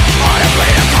why. On a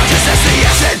plane of consciousness, the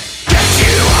essence gets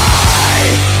you high.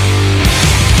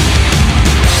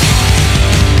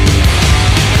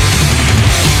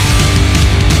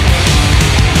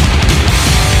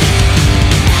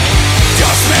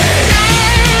 Just me.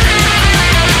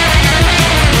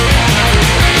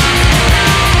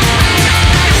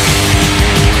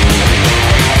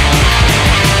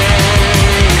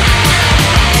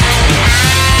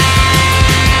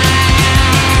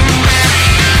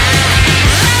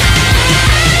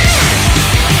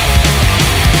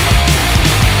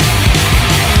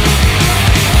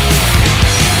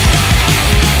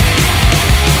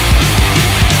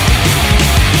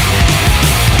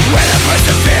 When a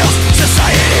person fails,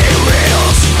 society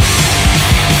reels.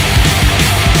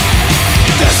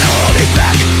 There's no holding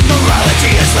back,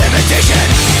 morality is limitation.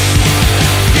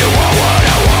 You are what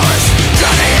I was,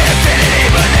 drowning in infinity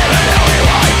but never knowing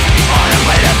why. On a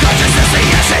plane of consciousness, the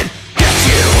essence gets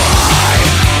you high.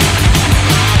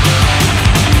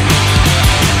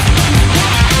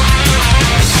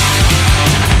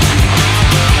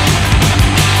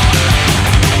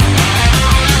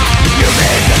 You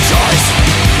made the choice,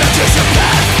 now choose your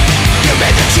path. You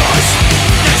made the choice,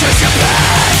 now choose your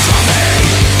path. From me,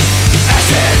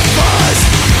 acid fuzz.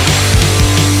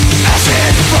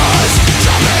 Acid fuzz,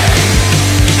 from me.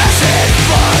 Acid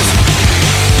fuzz.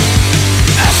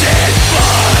 Acid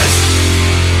fuzz.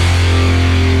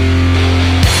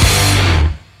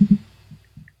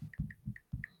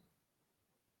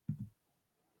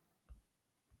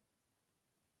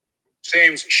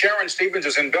 Seems Sharon Stevens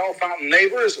is in Bell Fountain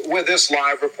Neighbors with this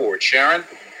live report. Sharon?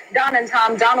 Don and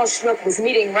Tom, Donald Schnuck was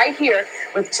meeting right here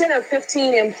with 10 or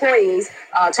 15 employees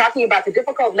talking about the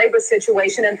difficult labor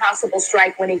situation and possible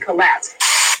strike when he collapsed.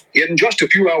 In just a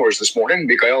few hours this morning,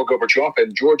 Mikhail Gorbachev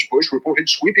and George Bush reported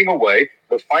sweeping away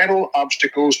the final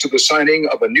obstacles to the signing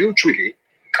of a new treaty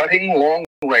cutting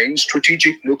long-range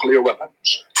strategic nuclear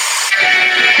weapons.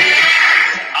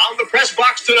 On the press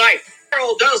box tonight,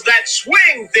 Carol does that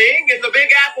swing thing in the Big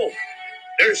Apple.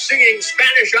 They're singing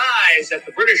Spanish Eyes at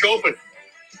the British Open.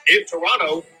 In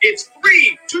Toronto, it's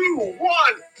 3, 2, 1,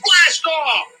 blast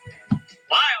off!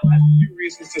 Lyle has a few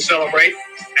reasons to celebrate,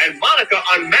 and Monica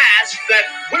unmasked that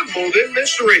Wimbledon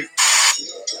mystery.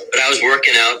 But I was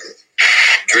working out,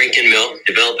 drinking milk,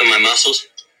 developing my muscles.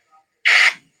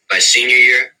 My senior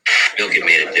year, milk had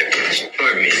made a difference.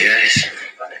 Pardon me, guys.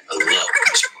 I love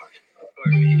this part.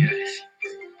 Pardon me, guys.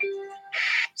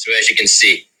 So as you can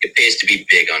see, it pays to be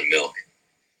big on milk.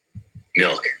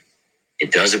 Milk.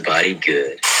 It does a body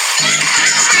good.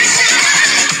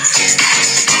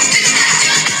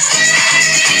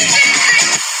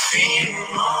 Dream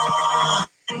on,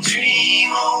 dream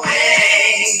away.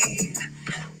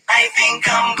 I think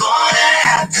I'm gonna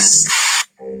have to.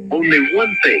 Only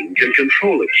one thing can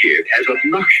control a kid as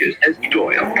obnoxious as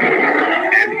Doyle.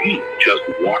 And he just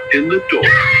walked in the door.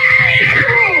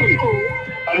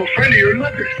 I'm a friend of your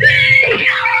mother.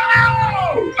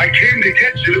 I came to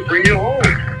get you to bring you home.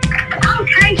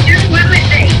 Okay, just what we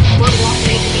think. We'll walk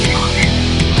me to be honest.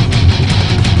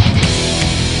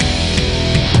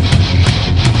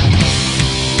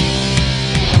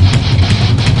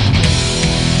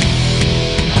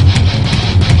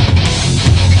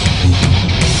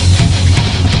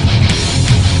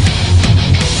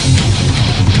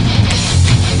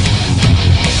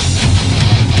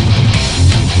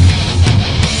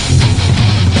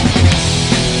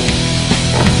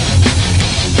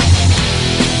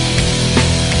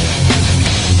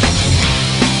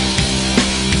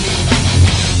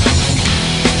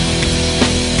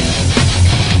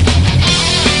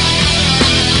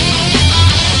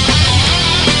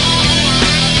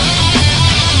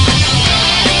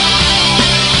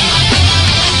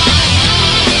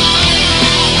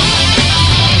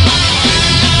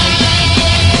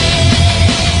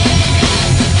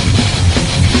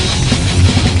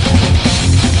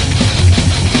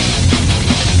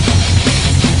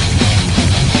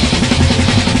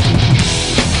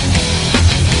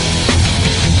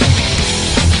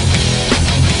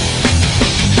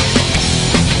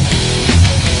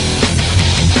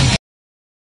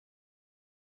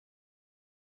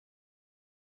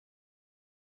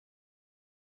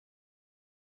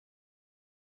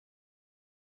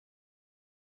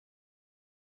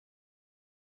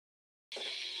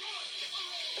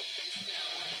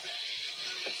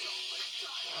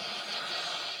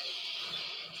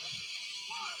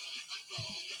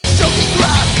 Choking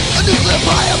glass, a nuclear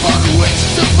fire upon which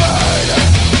to burn.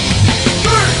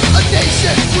 Burn! A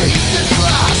nation breathes its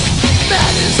last.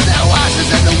 Man is now ashes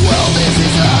and the world is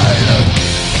his urn.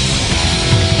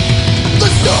 The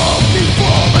storm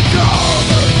before the calm,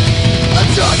 a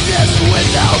darkness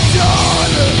without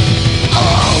dawn.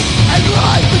 Oh, and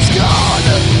life is gone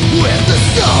with the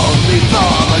storm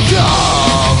before the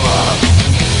calm.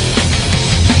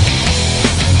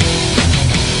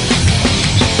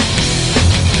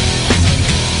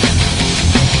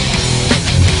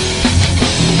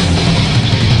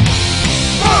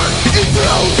 In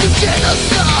throes of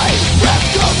genocide, wrath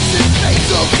comes in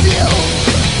fatal fumes.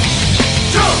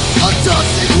 On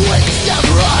toxic winds that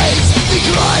rise,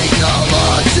 decrying all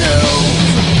our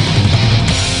tombs.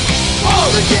 All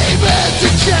the game ends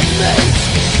in checkmate,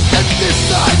 and this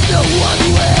time no one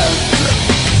wins.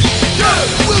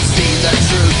 We'll see the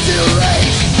truth too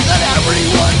late, that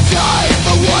everyone died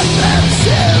for one man's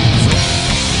sins.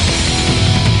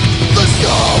 The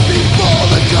storm before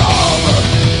the calm,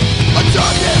 a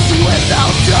darkness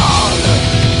without dawn.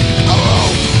 Our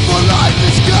hope for life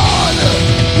is gone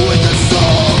with the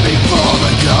storm before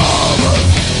the calm.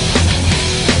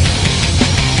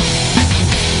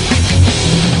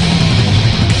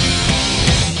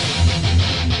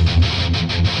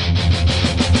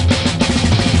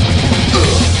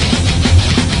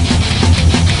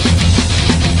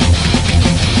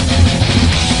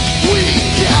 We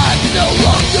can no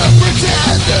longer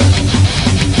pretend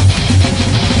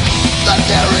that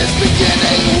there is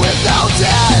beginning without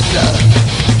end.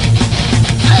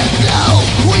 And now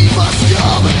we must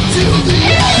come to the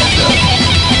end.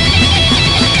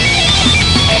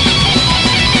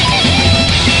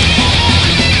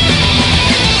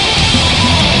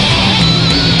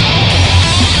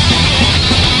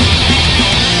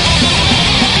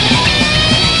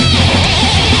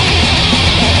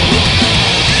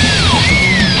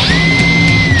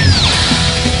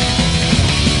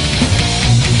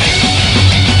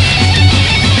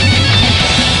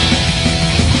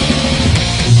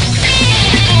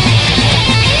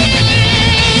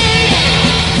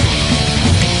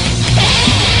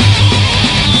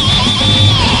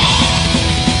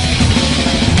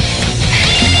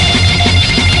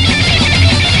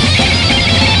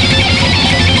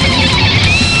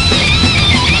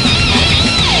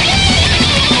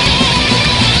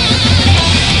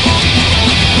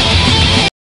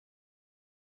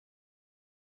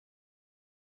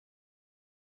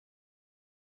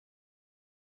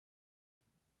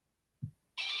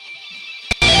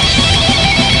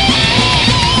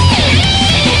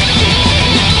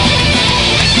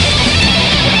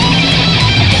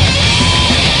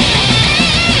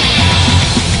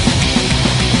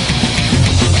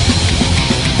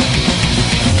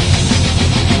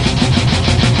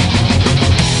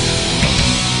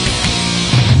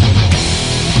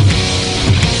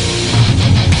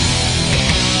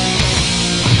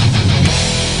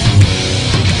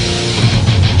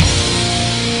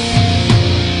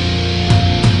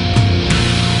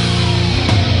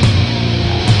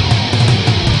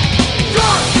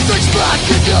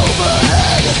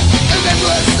 Overhead, an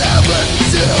endless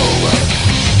doom.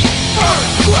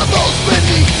 Earth crumbles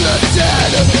beneath the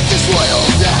dead,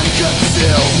 despoiled and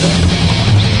consumed.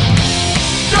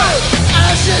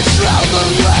 Ashes shroud the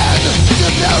land to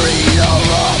bury all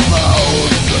our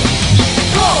bones.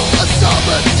 A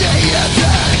somber day at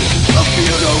end, a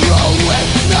funeral with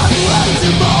none left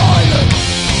to mourn.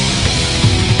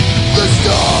 The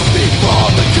storm before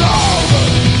the calm,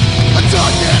 a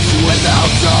darkness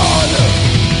without dawn.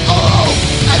 Oh,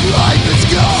 and life is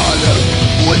gone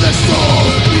with a storm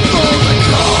before the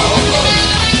calm.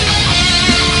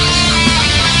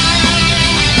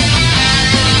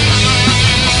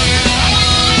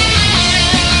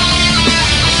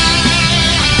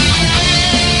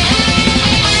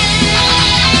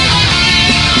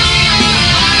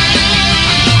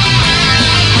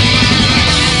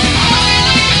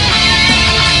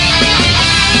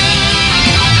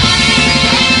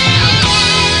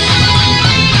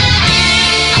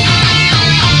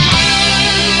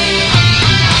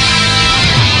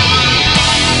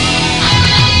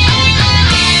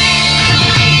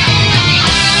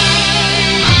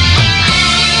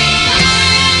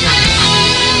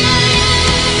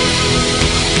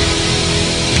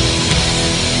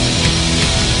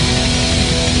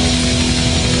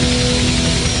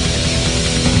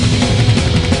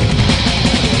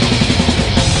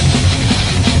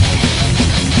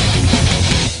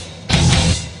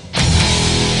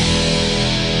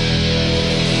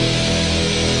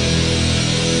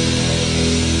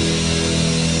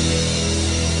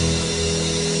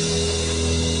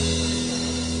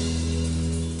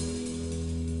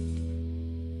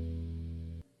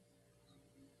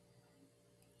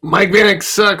 Mike Vanek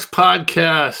Sucks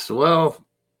podcast. Well,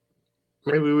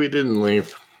 maybe we didn't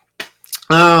leave.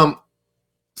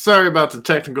 Sorry about the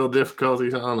technical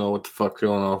difficulties. I don't know what the fuck's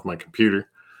going on with my computer.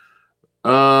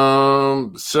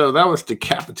 So that was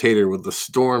Decapitator with The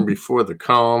Storm Before the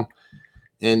Calm.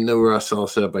 And no Russ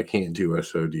up. I can't do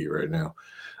SOD right now.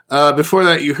 Before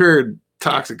that, you heard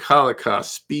Toxic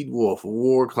Holocaust, Speed Wolf,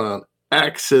 War Clown,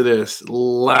 Exodus,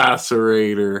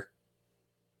 Lacerator.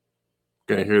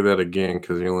 Gonna hear that again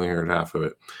because you only heard half of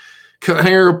it.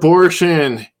 Cohanger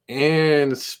Abortion.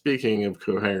 And speaking of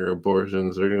cohanger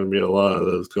abortions, there are going to be a lot of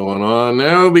those going on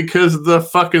now because the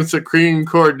fucking Supreme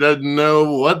Court doesn't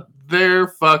know what they're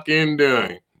fucking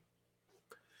doing.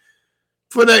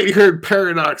 For that, you heard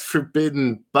Paradox,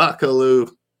 Forbidden, Bakaloo,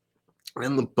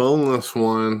 and the Boneless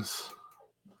Ones.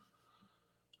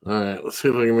 Alright, let's see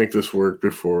if I can make this work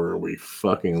before we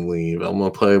fucking leave. I'm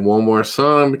going to play one more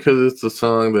song because it's the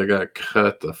song that got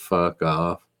cut the fuck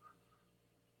off.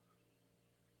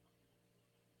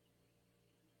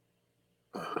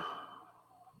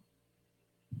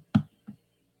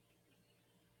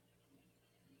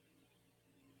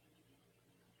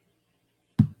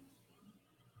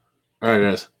 Alright,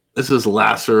 guys. This is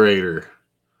Lacerator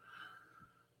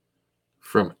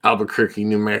from Albuquerque,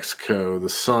 New Mexico. The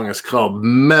song is called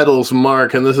Metal's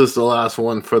Mark, and this is the last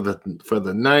one for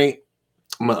the night.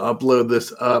 I'm gonna upload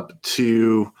this up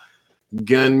to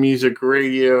Gun Music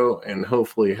Radio and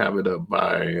hopefully have it up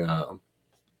by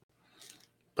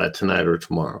tonight or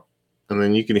tomorrow. And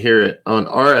then you can hear it on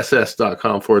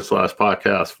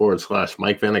rss.com/podcast/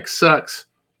 Mike Vanek Sucks.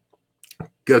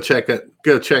 Go check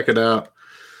it out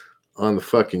on the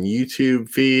fucking YouTube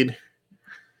feed.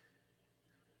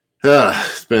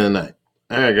 It's been a night.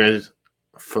 All right, guys.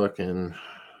 Fucking,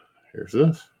 here's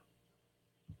this.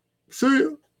 See ya.